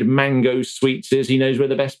 dried mango sweets is. He knows where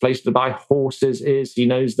the best place to buy horses is. He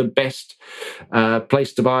knows the best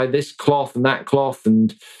place to buy this cloth and that cloth,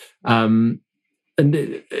 and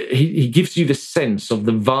he gives you the sense of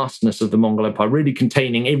the vastness of the Mongol Empire, really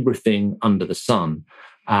containing everything under the sun.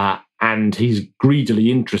 And he's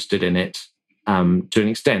greedily interested in it to an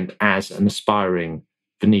extent as an aspiring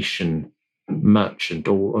Venetian merchant,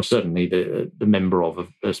 or certainly the member of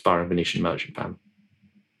an aspiring Venetian merchant family.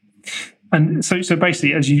 And so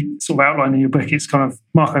basically, as you sort of outline in your book, it's kind of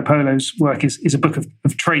Marco Polo's work is a book of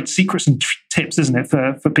trade secrets and tips, isn't it,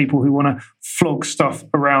 for people who want to flog stuff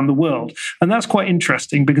around the world. And that's quite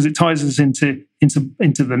interesting because it ties us into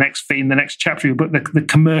the next theme, the next chapter of your book, the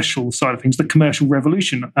commercial side of things, the commercial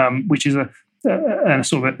revolution, which is a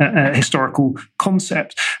sort of a historical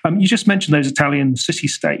concept. You just mentioned those Italian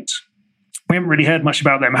city-states. We haven't really heard much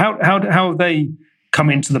about them. How have they come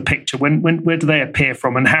into the picture? Where do they appear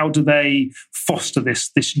from, and how do they foster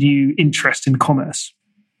this new interest in commerce?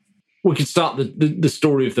 We could start the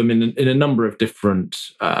story of them in a number of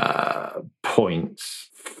different points.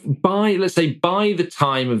 By the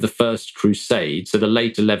time of the First Crusade, so the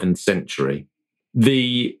late 11th century,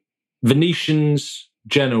 the Venetians,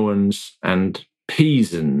 Genoans, and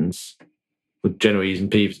Pisans, with Genoese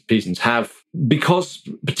and Pisans, have, because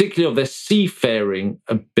particularly of their seafaring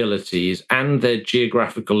abilities and their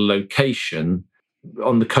geographical location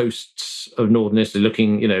on the coasts of northern Italy,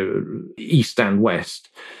 looking, east and west,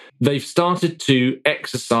 they've started to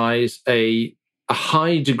exercise a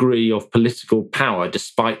high degree of political power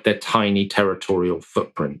despite their tiny territorial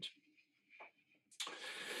footprint.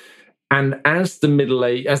 And as the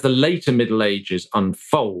later Middle Ages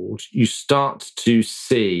unfold, you start to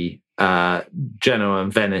see Genoa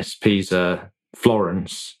and Venice, Pisa,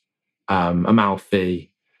 Florence,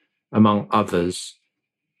 Amalfi, among others,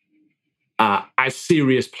 as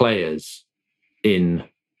serious players in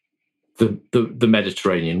the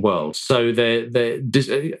Mediterranean world. So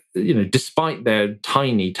despite their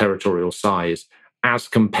tiny territorial size, as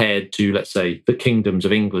compared to, let's say, the kingdoms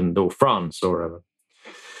of England or France or whatever,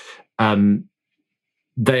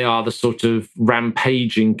 they are the sort of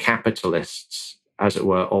rampaging capitalists, as it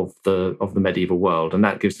were, of the medieval world, and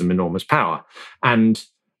that gives them enormous power. And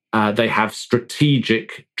they have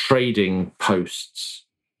strategic trading posts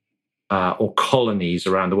or colonies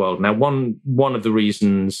around the world. Now, one of the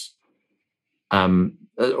reasons,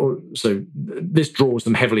 so this draws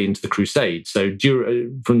them heavily into the Crusades. So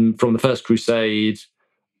from the First Crusade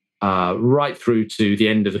right through to the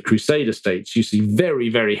end of the Crusader states, you see very,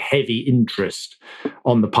 very heavy interest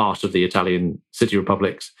on the part of the Italian city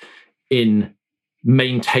republics in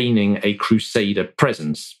maintaining a Crusader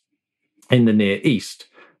presence in the Near East,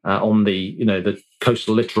 on the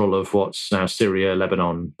coastal littoral of what's now Syria,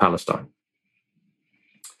 Lebanon, Palestine.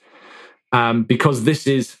 Because this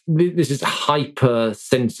is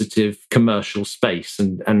hyper-sensitive commercial space,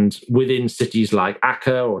 and within cities like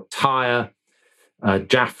Acre or Tyre,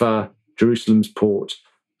 Jaffa, Jerusalem's port,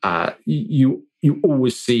 you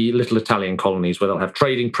always see little Italian colonies where they'll have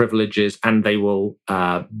trading privileges, and they will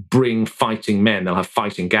bring fighting men. They'll have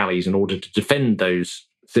fighting galleys in order to defend those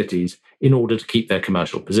cities in order to keep their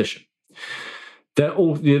commercial position. There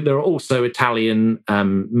are also Italian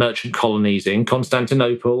merchant colonies in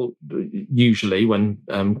Constantinople, usually when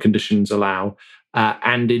conditions allow,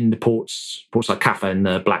 and in the ports like Kaffa in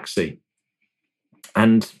the Black Sea.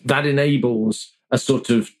 And that enables a sort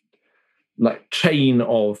of like chain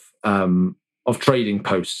of trading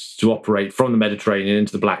posts to operate from the Mediterranean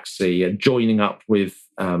into the Black Sea, and joining up with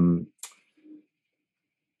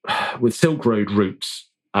Silk Road routes,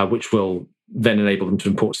 which will then enable them to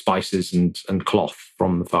import spices and cloth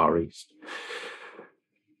from the Far East.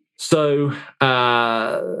 So,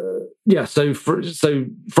 so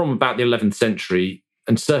from about the 11th century,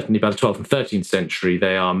 and certainly by the 12th and 13th century,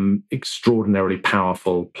 they are extraordinarily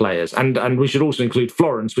powerful players. And we should also include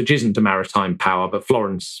Florence, which isn't a maritime power, but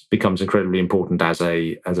Florence becomes incredibly important as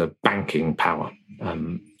a banking power.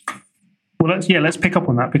 Well, let's pick up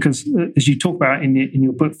on that, because as you talk about in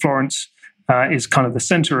your book, Florence is kind of the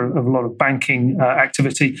center of a lot of banking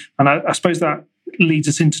activity. And I suppose that leads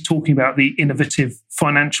us into talking about the innovative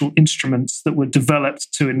financial instruments that were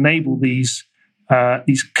developed to enable these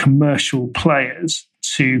commercial players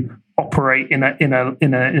to operate in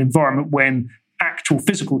an environment when actual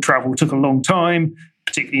physical travel took a long time,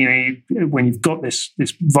 particularly when you've got this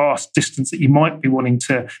vast distance that you might be wanting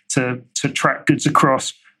to track goods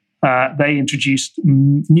across. They introduced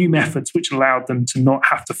new methods which allowed them to not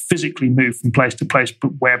have to physically move from place to place, but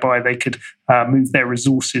whereby they could move their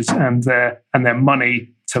resources and their money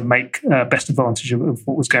to make best advantage of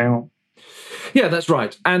what was going on. Yeah, that's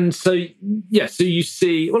right. And so you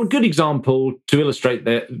see, a good example to illustrate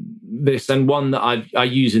this, and one that I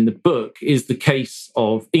use in the book, is the case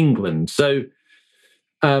of England. So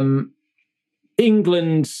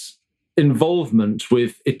England's involvement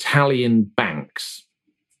with Italian banks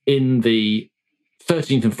in the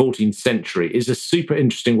 13th and 14th century is a super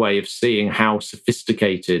interesting way of seeing how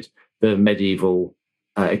sophisticated the medieval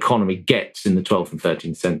economy gets in the 12th and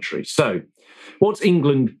 13th century. So what's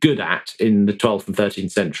England good at in the 12th and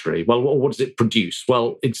 13th century? Well, what does it produce?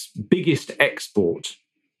 Well, its biggest export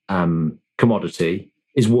commodity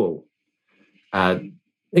is wool.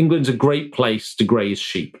 England's a great place to graze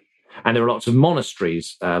sheep. And there are lots of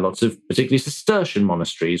monasteries, lots of particularly Cistercian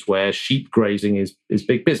monasteries, where sheep grazing is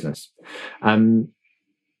big business.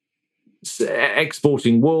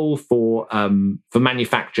 Exporting wool for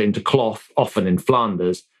manufacture into cloth, often in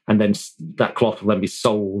Flanders, and then that cloth will then be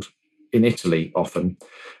sold in Italy, often,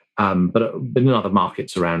 but in other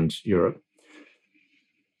markets around Europe.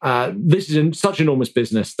 This is such enormous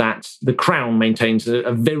business that the Crown maintains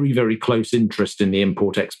a very, very close interest in the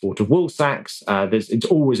import-export of wool sacks. It's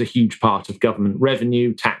always a huge part of government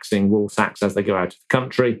revenue, taxing wool sacks as they go out of the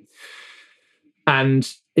country.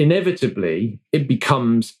 And inevitably, it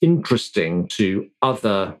becomes interesting to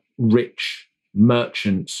other rich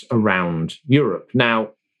merchants around Europe. Now,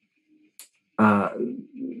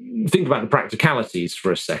 think about the practicalities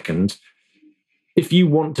for a second. If you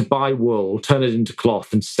want to buy wool, turn it into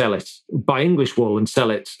cloth and sell it, buy English wool and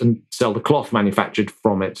sell it and sell the cloth manufactured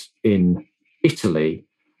from it in Italy,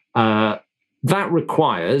 that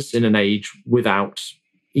requires, in an age without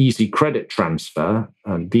easy credit transfer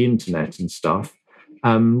and the internet and stuff,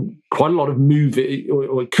 quite a lot of moving,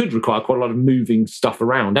 or it could require quite a lot of moving stuff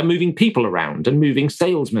around and moving people around and moving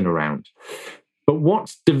salesmen around. But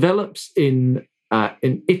what develops in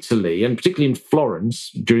Italy, and particularly in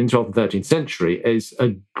Florence during the 12th and 13th century, is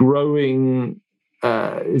a growing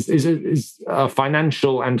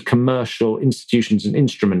financial and commercial institutions and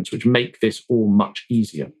instruments which make this all much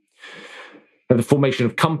easier. You have the formation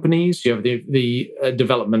of companies, you have the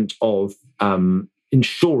development of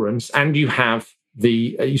insurance, and you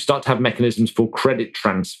start to have mechanisms for credit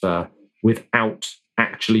transfer without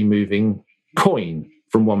actually moving coin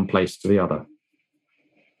from one place to the other.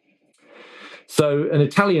 So an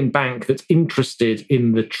Italian bank that's interested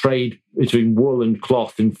in the trade between wool and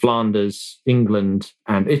cloth in Flanders, England,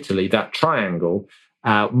 and Italy, that triangle,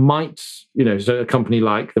 might, so a company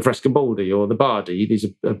like the Frescobaldi or the Bardi, these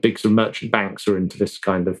are big sort of merchant banks are into this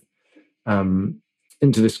kind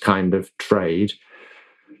of trade,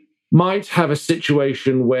 might have a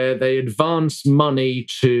situation where they advance money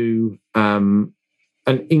to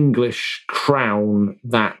an English crown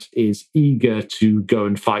that is eager to go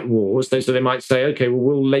and fight wars. So they might say, okay, well,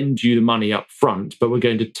 we'll lend you the money up front, but we're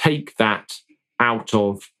going to take that out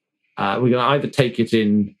of, we're going to either take it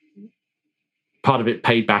in, part of it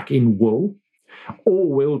paid back in wool,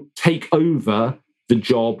 or we'll take over the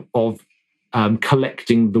job of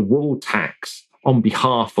collecting the wool tax on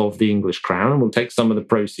behalf of the English crown, and we'll take some of the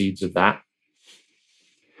proceeds of that.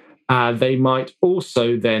 They might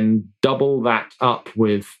also then double that up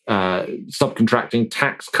with subcontracting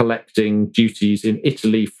tax collecting duties in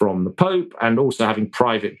Italy from the Pope, and also having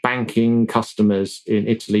private banking customers in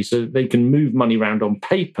Italy, so that they can move money around on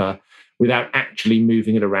paper without actually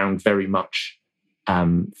moving it around very much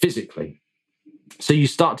physically. So you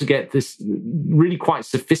start to get this really quite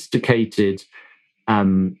sophisticated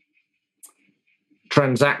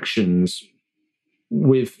transactions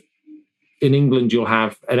with. In England, you'll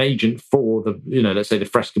have an agent for the, let's say the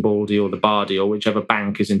Frescobaldi or the Bardi or whichever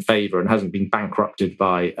bank is in favour and hasn't been bankrupted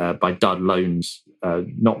by dud loans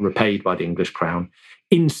not repaid by the English crown,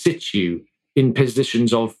 in situ, in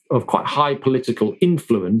positions of quite high political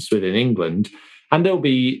influence within England. And they'll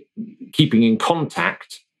be keeping in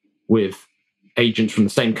contact with agents from the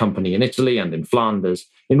same company in Italy and in Flanders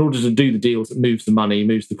in order to do the deals that moves the money,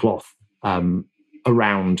 moves the cloth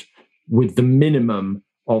around with the minimum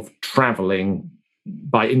of travelling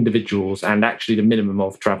by individuals and actually the minimum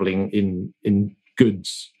of travelling in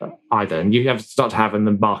goods either. And you have to start to have in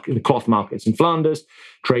the cloth markets in Flanders,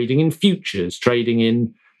 trading in futures, trading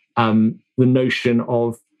in the notion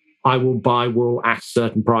of I will buy wool at a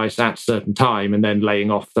certain price at a certain time and then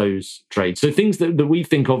laying off those trades. So things that we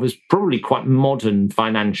think of as probably quite modern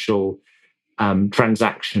financial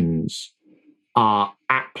transactions are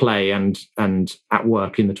at play and at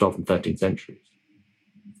work in the 12th and 13th centuries.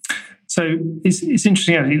 So it's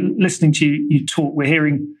interesting, actually, listening to you talk, we're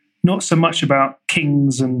hearing not so much about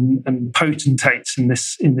kings and potentates in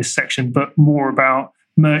this section, but more about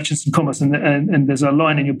merchants and commerce. And there's a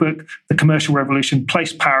line in your book, The Commercial Revolution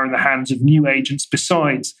placed power in the hands of new agents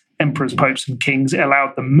besides emperors, popes, and kings. It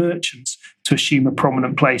allowed the merchants to assume a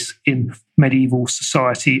prominent place in medieval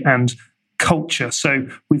society and culture. So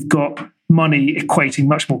we've got money equating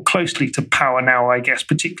much more closely to power now, I guess,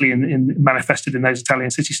 particularly in manifested in those Italian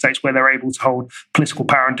city-states where they're able to hold political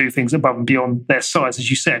power and do things above and beyond their size, as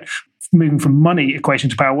you said. Moving from money equating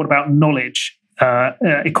to power, what about knowledge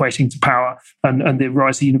equating to power and the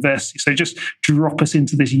rise of university? So just drop us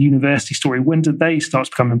into this university story. When did they start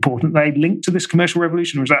to become important? Are they linked to this commercial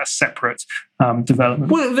revolution, or is that a separate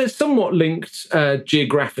development? Well, they're somewhat linked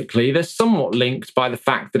geographically. They're somewhat linked by the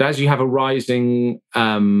fact that as you have a rising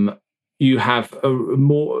you have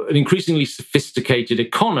an increasingly sophisticated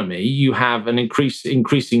economy. You have an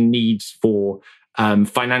increasing needs for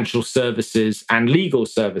financial services and legal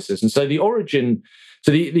services, and so the origin,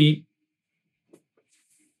 the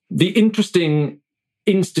interesting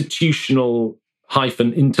institutional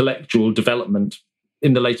intellectual development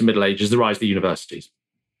in the later Middle Ages, the rise of the universities.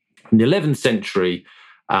 In the 11th century,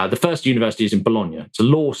 the first university is in Bologna. It's a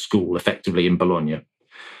law school, effectively, in Bologna.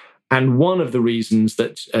 And one of the reasons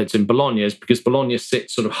that it's in Bologna is because Bologna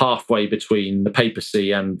sits sort of halfway between the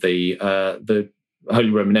papacy and the Holy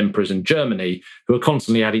Roman Emperors in Germany, who are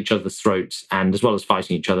constantly at each other's throats and, as well as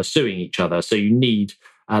fighting each other, suing each other. So you need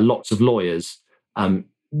lots of lawyers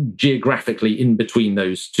geographically in between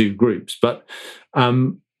those two groups. But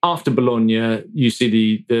after Bologna, you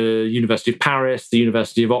see the University of Paris, the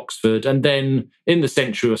University of Oxford, and then in the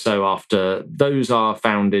century or so after those are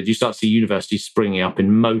founded, you start to see universities springing up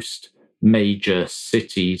in most major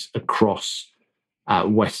cities across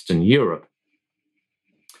Western Europe.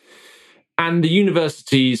 And the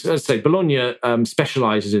universities, as I say, Bologna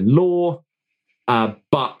specializes in law,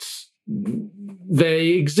 but they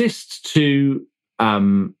exist to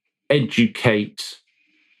educate.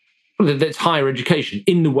 That's higher education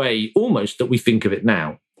in the way almost that we think of it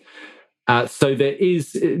now. So there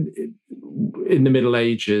is, in the Middle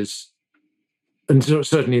Ages, and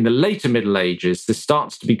certainly in the later Middle Ages, there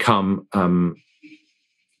starts to become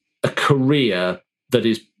a career that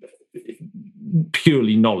is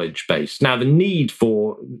purely knowledge-based. Now, the need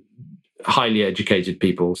for highly educated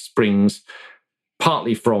people springs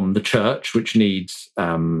partly from the church, which needs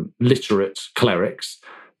literate clerics,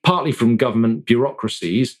 partly from government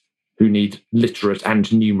bureaucracies, who need literate and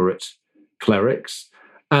numerate clerics,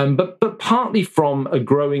 but partly from a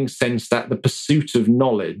growing sense that the pursuit of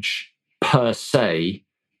knowledge per se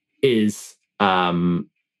is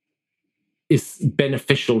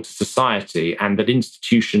beneficial to society, and that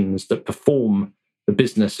institutions that perform the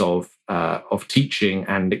business of teaching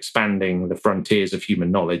and expanding the frontiers of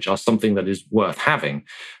human knowledge are something that is worth having.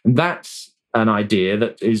 And that's an idea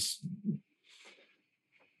that is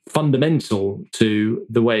fundamental to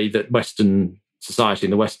the way that Western society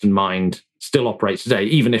and the Western mind still operates today,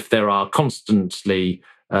 even if there are constantly,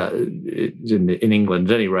 in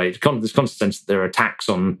England at any rate, there's constant sense that there are attacks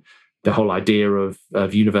on the whole idea of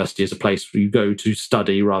university as a place where you go to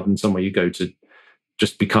study rather than somewhere you go to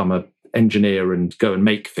just become an engineer and go and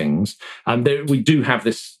make things. We do have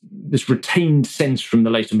this retained sense from the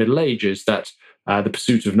later Middle Ages that the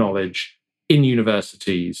pursuit of knowledge in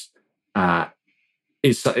universities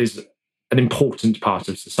is an important part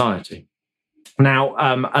of society. Now,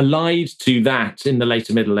 allied to that in the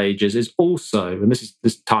later Middle Ages is also, and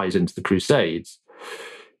this ties into the Crusades,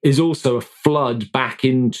 is also a flood back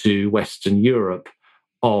into Western Europe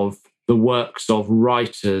of the works of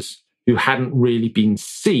writers who hadn't really been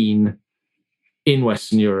seen in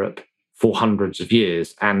Western Europe for hundreds of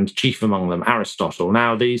years, and chief among them Aristotle.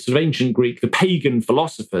 Now, the sort of ancient Greek, the pagan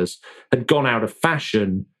philosophers had gone out of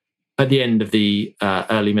fashion at the end of the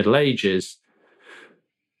early Middle Ages,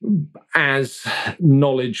 as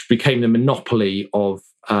knowledge became the monopoly of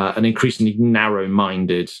an increasingly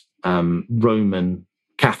narrow-minded Roman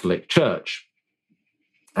Catholic Church,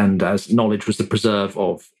 and as knowledge was the preserve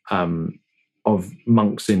of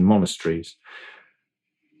monks in monasteries.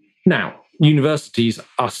 Now, universities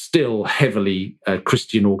are still heavily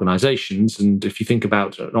Christian organizations. And if you think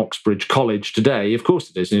about an Oxbridge College today, of course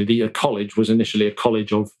it is. A college was initially a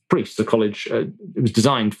college of priests. A college, it was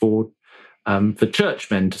designed for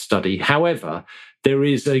churchmen to study. However, there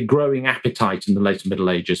is a growing appetite in the later Middle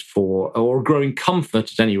Ages or a growing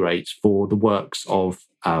comfort, at any rate, for the works of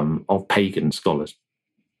pagan scholars.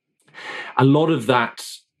 A lot of that,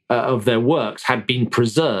 of their works, had been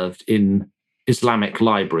preserved in Islamic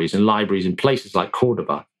libraries in places like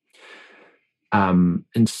Cordoba,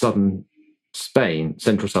 in southern Spain,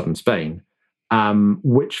 central southern Spain,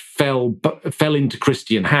 which fell into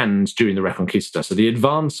Christian hands during the Reconquista. So the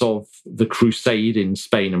advance of the Crusade in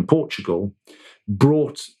Spain and Portugal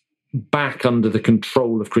brought back under the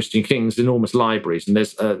control of Christian kings enormous libraries, and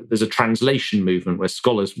there's a translation movement where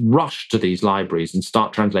scholars rush to these libraries and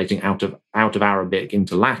start translating out of Arabic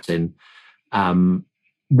into Latin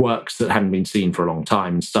works that hadn't been seen for a long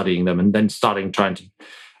time, and studying them, and then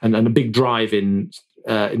and a big drive in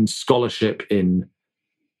scholarship in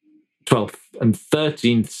 12th and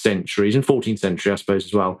 13th centuries and 14th century, I suppose,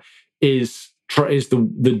 as well, is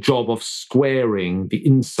the job of squaring the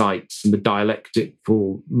insights and the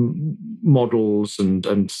dialectical models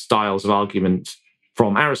and styles of argument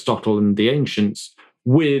from Aristotle and the ancients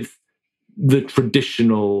with the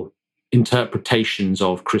traditional interpretations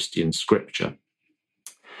of Christian scripture.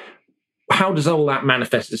 How does all that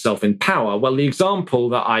manifest itself in power? Well, the example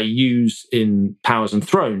that I use in Powers and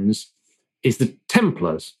Thrones is the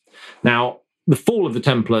Templars. Now, the fall of the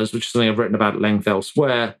Templars, which is something I've written about at length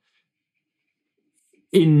elsewhere,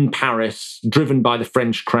 in Paris, driven by the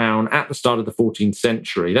French crown at the start of the 14th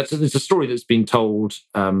century. It's a story that's been told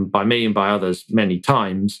by me and by others many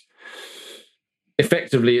times.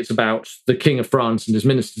 Effectively, it's about the King of France and his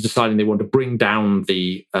ministers deciding they want to bring down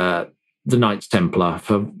the Knights Templar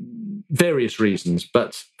for various reasons.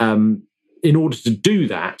 But in order to do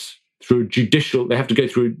that, they have to go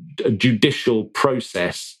through a judicial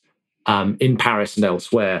process in Paris and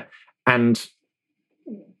elsewhere. And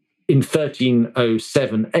in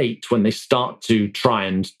 1307-8, when they start to try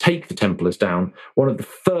and take the Templars down, one of the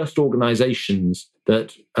first organizations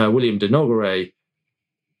that William de Nogaret,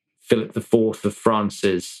 Philip IV of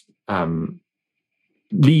France's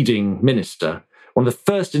leading minister, one of the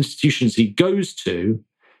first institutions he goes to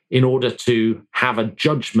in order to have a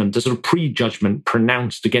judgment, a sort of prejudgment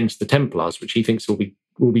pronounced against the Templars, which he thinks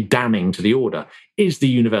will be damning to the order, is the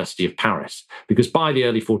University of Paris. Because by the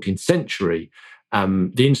early 14th century,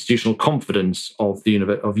 the institutional confidence of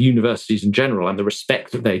universities in general and the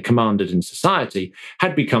respect that they commanded in society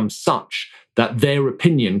had become such that their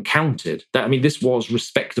opinion counted. This was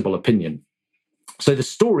respectable opinion. So the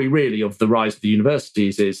story really of the rise of the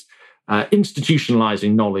universities is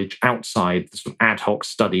institutionalizing knowledge outside the sort of ad hoc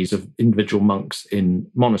studies of individual monks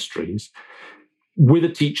in monasteries, with a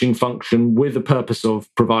teaching function, with the purpose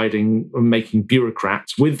of providing and making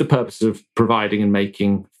bureaucrats, with the purpose of providing and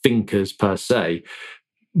making thinkers per se,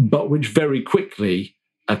 but which very quickly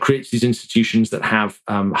creates these institutions that have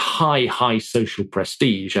high social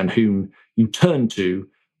prestige and whom you turn to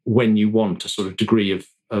when you want a sort of degree of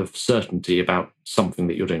certainty about something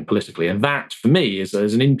that you're doing politically. And that, for me, is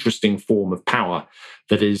an interesting form of power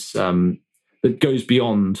that is that goes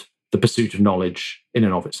beyond the pursuit of knowledge in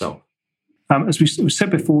and of itself. As we said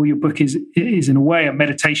before, your book is in a way a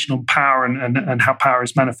meditation on power and how power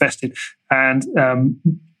is manifested. And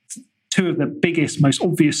two of the biggest, most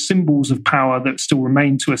obvious symbols of power that still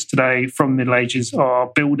remain to us today from the Middle Ages are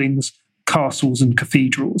buildings, castles, and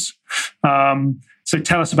cathedrals. So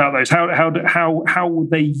tell us about those. How were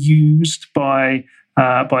they used by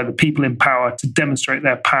the people in power to demonstrate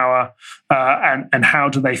their power, and how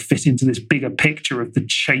do they fit into this bigger picture of the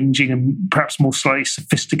changing and perhaps more slightly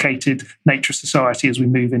sophisticated nature of society as we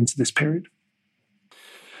move into this period?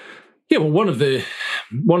 Yeah, well, one of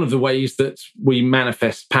the ways that we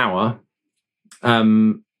manifest power,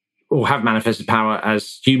 or have manifested power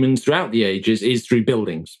as humans throughout the ages, is through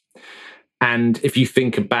buildings. And if you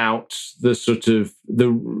think about the sort of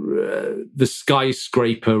the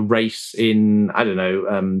skyscraper race in, I don't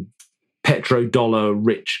know, petrodollar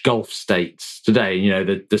rich Gulf states today,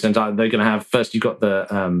 the sense they're going to have first. You've got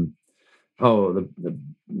the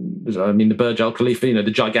Burj Al Khalifa,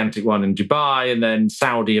 the gigantic one in Dubai, and then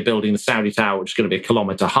Saudi are building the Saudi Tower, which is going to be a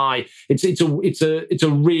kilometre high. It's a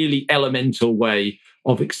really elemental way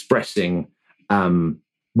of expressing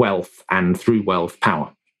wealth, and through wealth,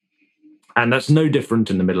 power. And that's no different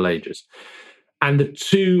in the Middle Ages. And the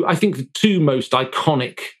two most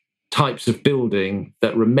iconic types of building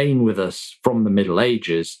that remain with us from the Middle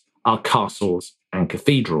Ages are castles and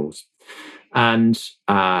cathedrals. And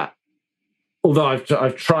although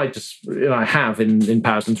I've tried to, I have in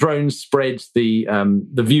Powers and Thrones spread the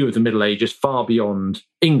view of the Middle Ages far beyond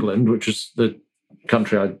England, which was the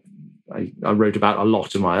country I wrote about a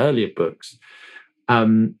lot in my earlier books.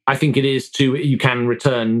 I think you can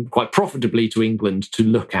return quite profitably to England to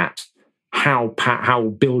look at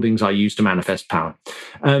how buildings are used to manifest power.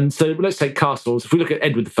 So let's take castles. If we look at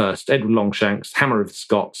Edward I, Edward Longshanks, Hammer of the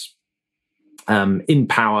Scots, in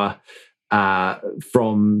power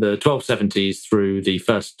from the 1270s through the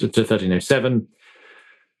first to 1307,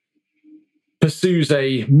 pursues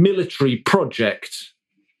a military project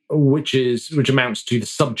which amounts to the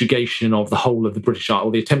subjugation of the whole of the British Isles,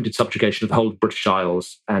 or the attempted subjugation of the whole of the British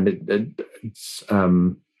Isles, and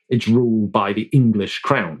it's ruled by the English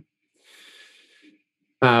crown.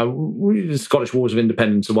 The Scottish Wars of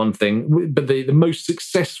Independence are one thing, but the most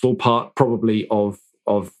successful part probably of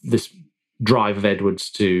this drive of Edward's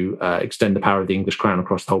to extend the power of the English crown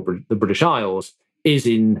across the British Isles is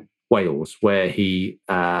in Wales, where he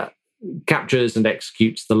captures and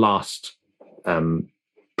executes the last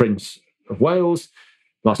Prince of Wales,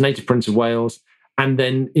 last native Prince of Wales, and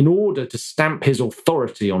then in order to stamp his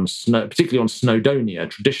authority on particularly on Snowdonia,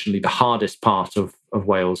 traditionally the hardest part of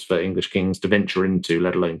Wales for English kings to venture into,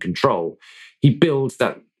 let alone control, he builds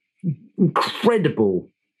that incredible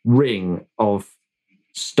ring of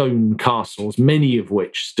stone castles, many of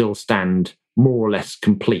which still stand more or less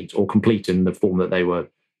complete, or complete in the form that they were,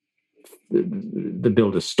 the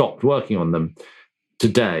builders stopped working on them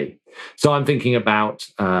today. So I'm thinking about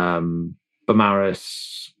Beaumaris,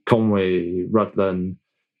 Conway, Rhuddlan,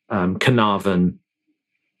 Carnarvon,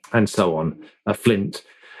 and so on, Flint.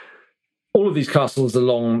 All of these castles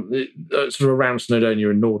along, sort of around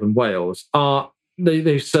Snowdonia in northern Wales,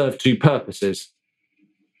 they serve two purposes.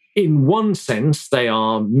 In one sense, they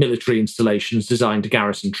are military installations designed to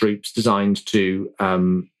garrison troops, designed to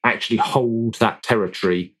actually hold that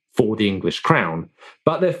territory for the English crown.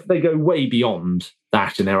 But they go way beyond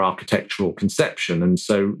that in their architectural conception. And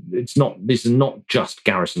so these are not just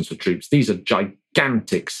garrisons for troops. These are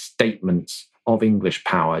gigantic statements of English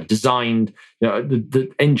power, designed,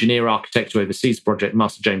 the engineer architect who oversees the project,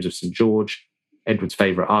 Master James of St. George, Edward's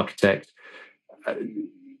favourite architect,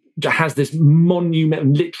 has this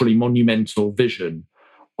literally monumental vision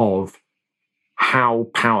of how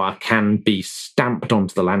power can be stamped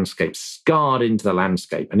onto the landscape, scarred into the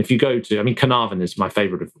landscape. And if you go to, Carnarvon is my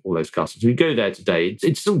favourite of all those castles. If you go there today,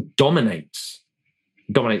 it still dominates.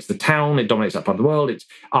 It dominates the town, it dominates that part of the world. It's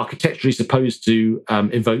architecturally supposed to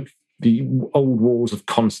evoke the old walls of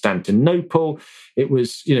Constantinople. It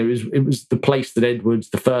was the place that Edward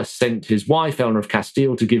I sent his wife, Eleanor of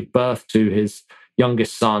Castile, to give birth to his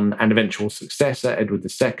youngest son and eventual successor, Edward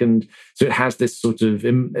II. So it has this sort of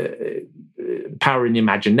power in the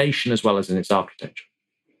imagination as well as in its architecture.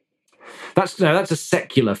 That's a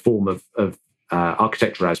secular form of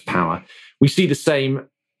architecture as power. We see the same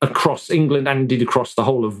across England and indeed across the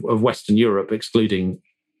whole of Western Europe, not excluding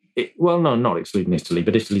Italy,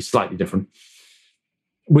 but Italy's slightly different,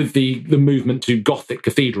 with the movement to Gothic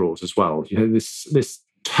cathedrals as well. This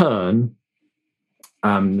turn,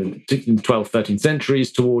 particularly in the 12th, 13th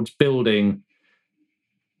centuries, towards building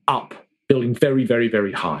very, very,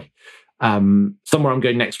 very high. Somewhere I'm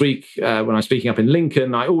going next week, when I'm speaking up in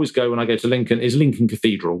Lincoln, I always go when I go to Lincoln, is Lincoln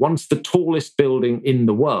Cathedral. Once the tallest building in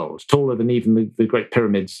the world, taller than even the Great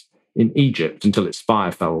Pyramids in Egypt, until its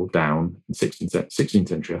spire fell down in 16th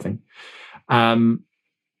century, I think. And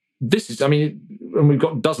we've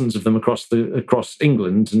got dozens of them across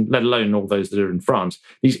England, and let alone all those that are in France.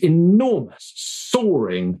 These enormous,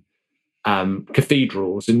 soaring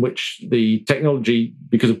cathedrals in which the technology,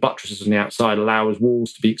 because of buttresses on the outside, allows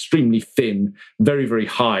walls to be extremely thin, very, very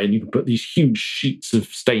high, and you can put these huge sheets of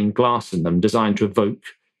stained glass in them, designed to evoke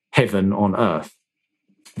heaven on earth.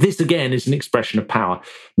 This, again, is an expression of power,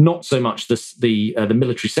 not so much the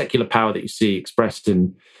military secular power that you see expressed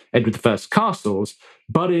in Edward I's castles,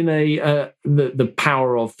 but in the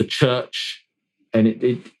power of the church, and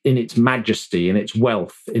in its majesty, in its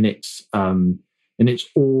wealth, in its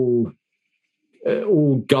all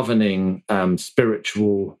governing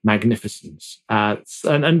spiritual magnificence.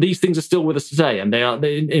 And these things are still with us today, and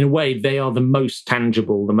in a way they are the most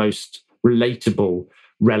tangible, the most relatable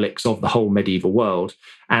relics of the whole medieval world.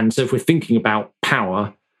 And so if we're thinking about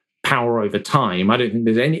power over time, I don't think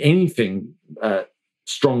there's anything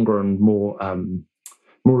stronger and more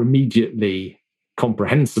immediately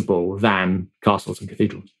comprehensible than castles and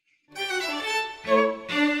cathedrals.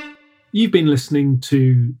 You've been listening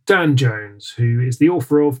to Dan Jones, who is the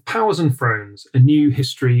author of Powers and Thrones, A New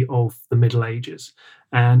History of the Middle Ages.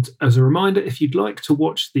 And as a reminder, if you'd like to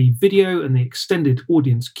watch the video and the extended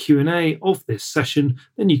audience Q&A of this session,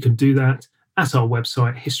 then you can do that at our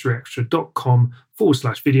website,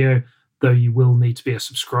 historyextra.com/video, though you will need to be a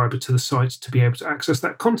subscriber to the site to be able to access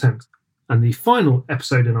that content. And the final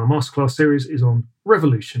episode in our masterclass series is on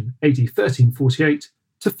Revolution, AD 1348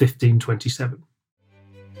 to 1527.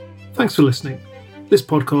 Thanks for listening. This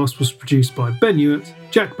podcast was produced by Ben Hewitt,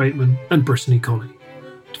 Jack Bateman, and Brittany Colley.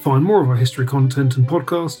 To find more of our history content and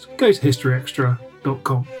podcasts, go to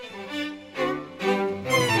historyextra.com.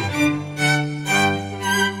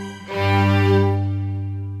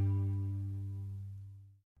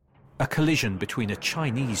 A collision between a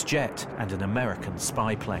Chinese jet and an American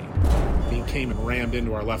spy plane. He came and rammed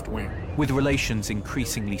into our left wing. With relations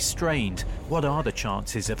increasingly strained, what are the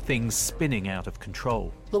chances of things spinning out of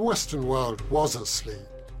control? The Western world was asleep.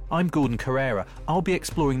 I'm Gordon Carrera. I'll be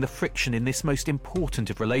exploring the friction in this most important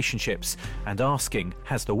of relationships and asking,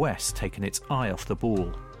 has the West taken its eye off the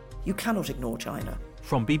ball? You cannot ignore China.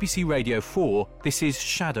 From BBC Radio 4, this is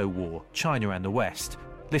Shadow War, China and the West.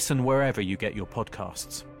 Listen wherever you get your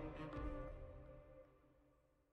podcasts.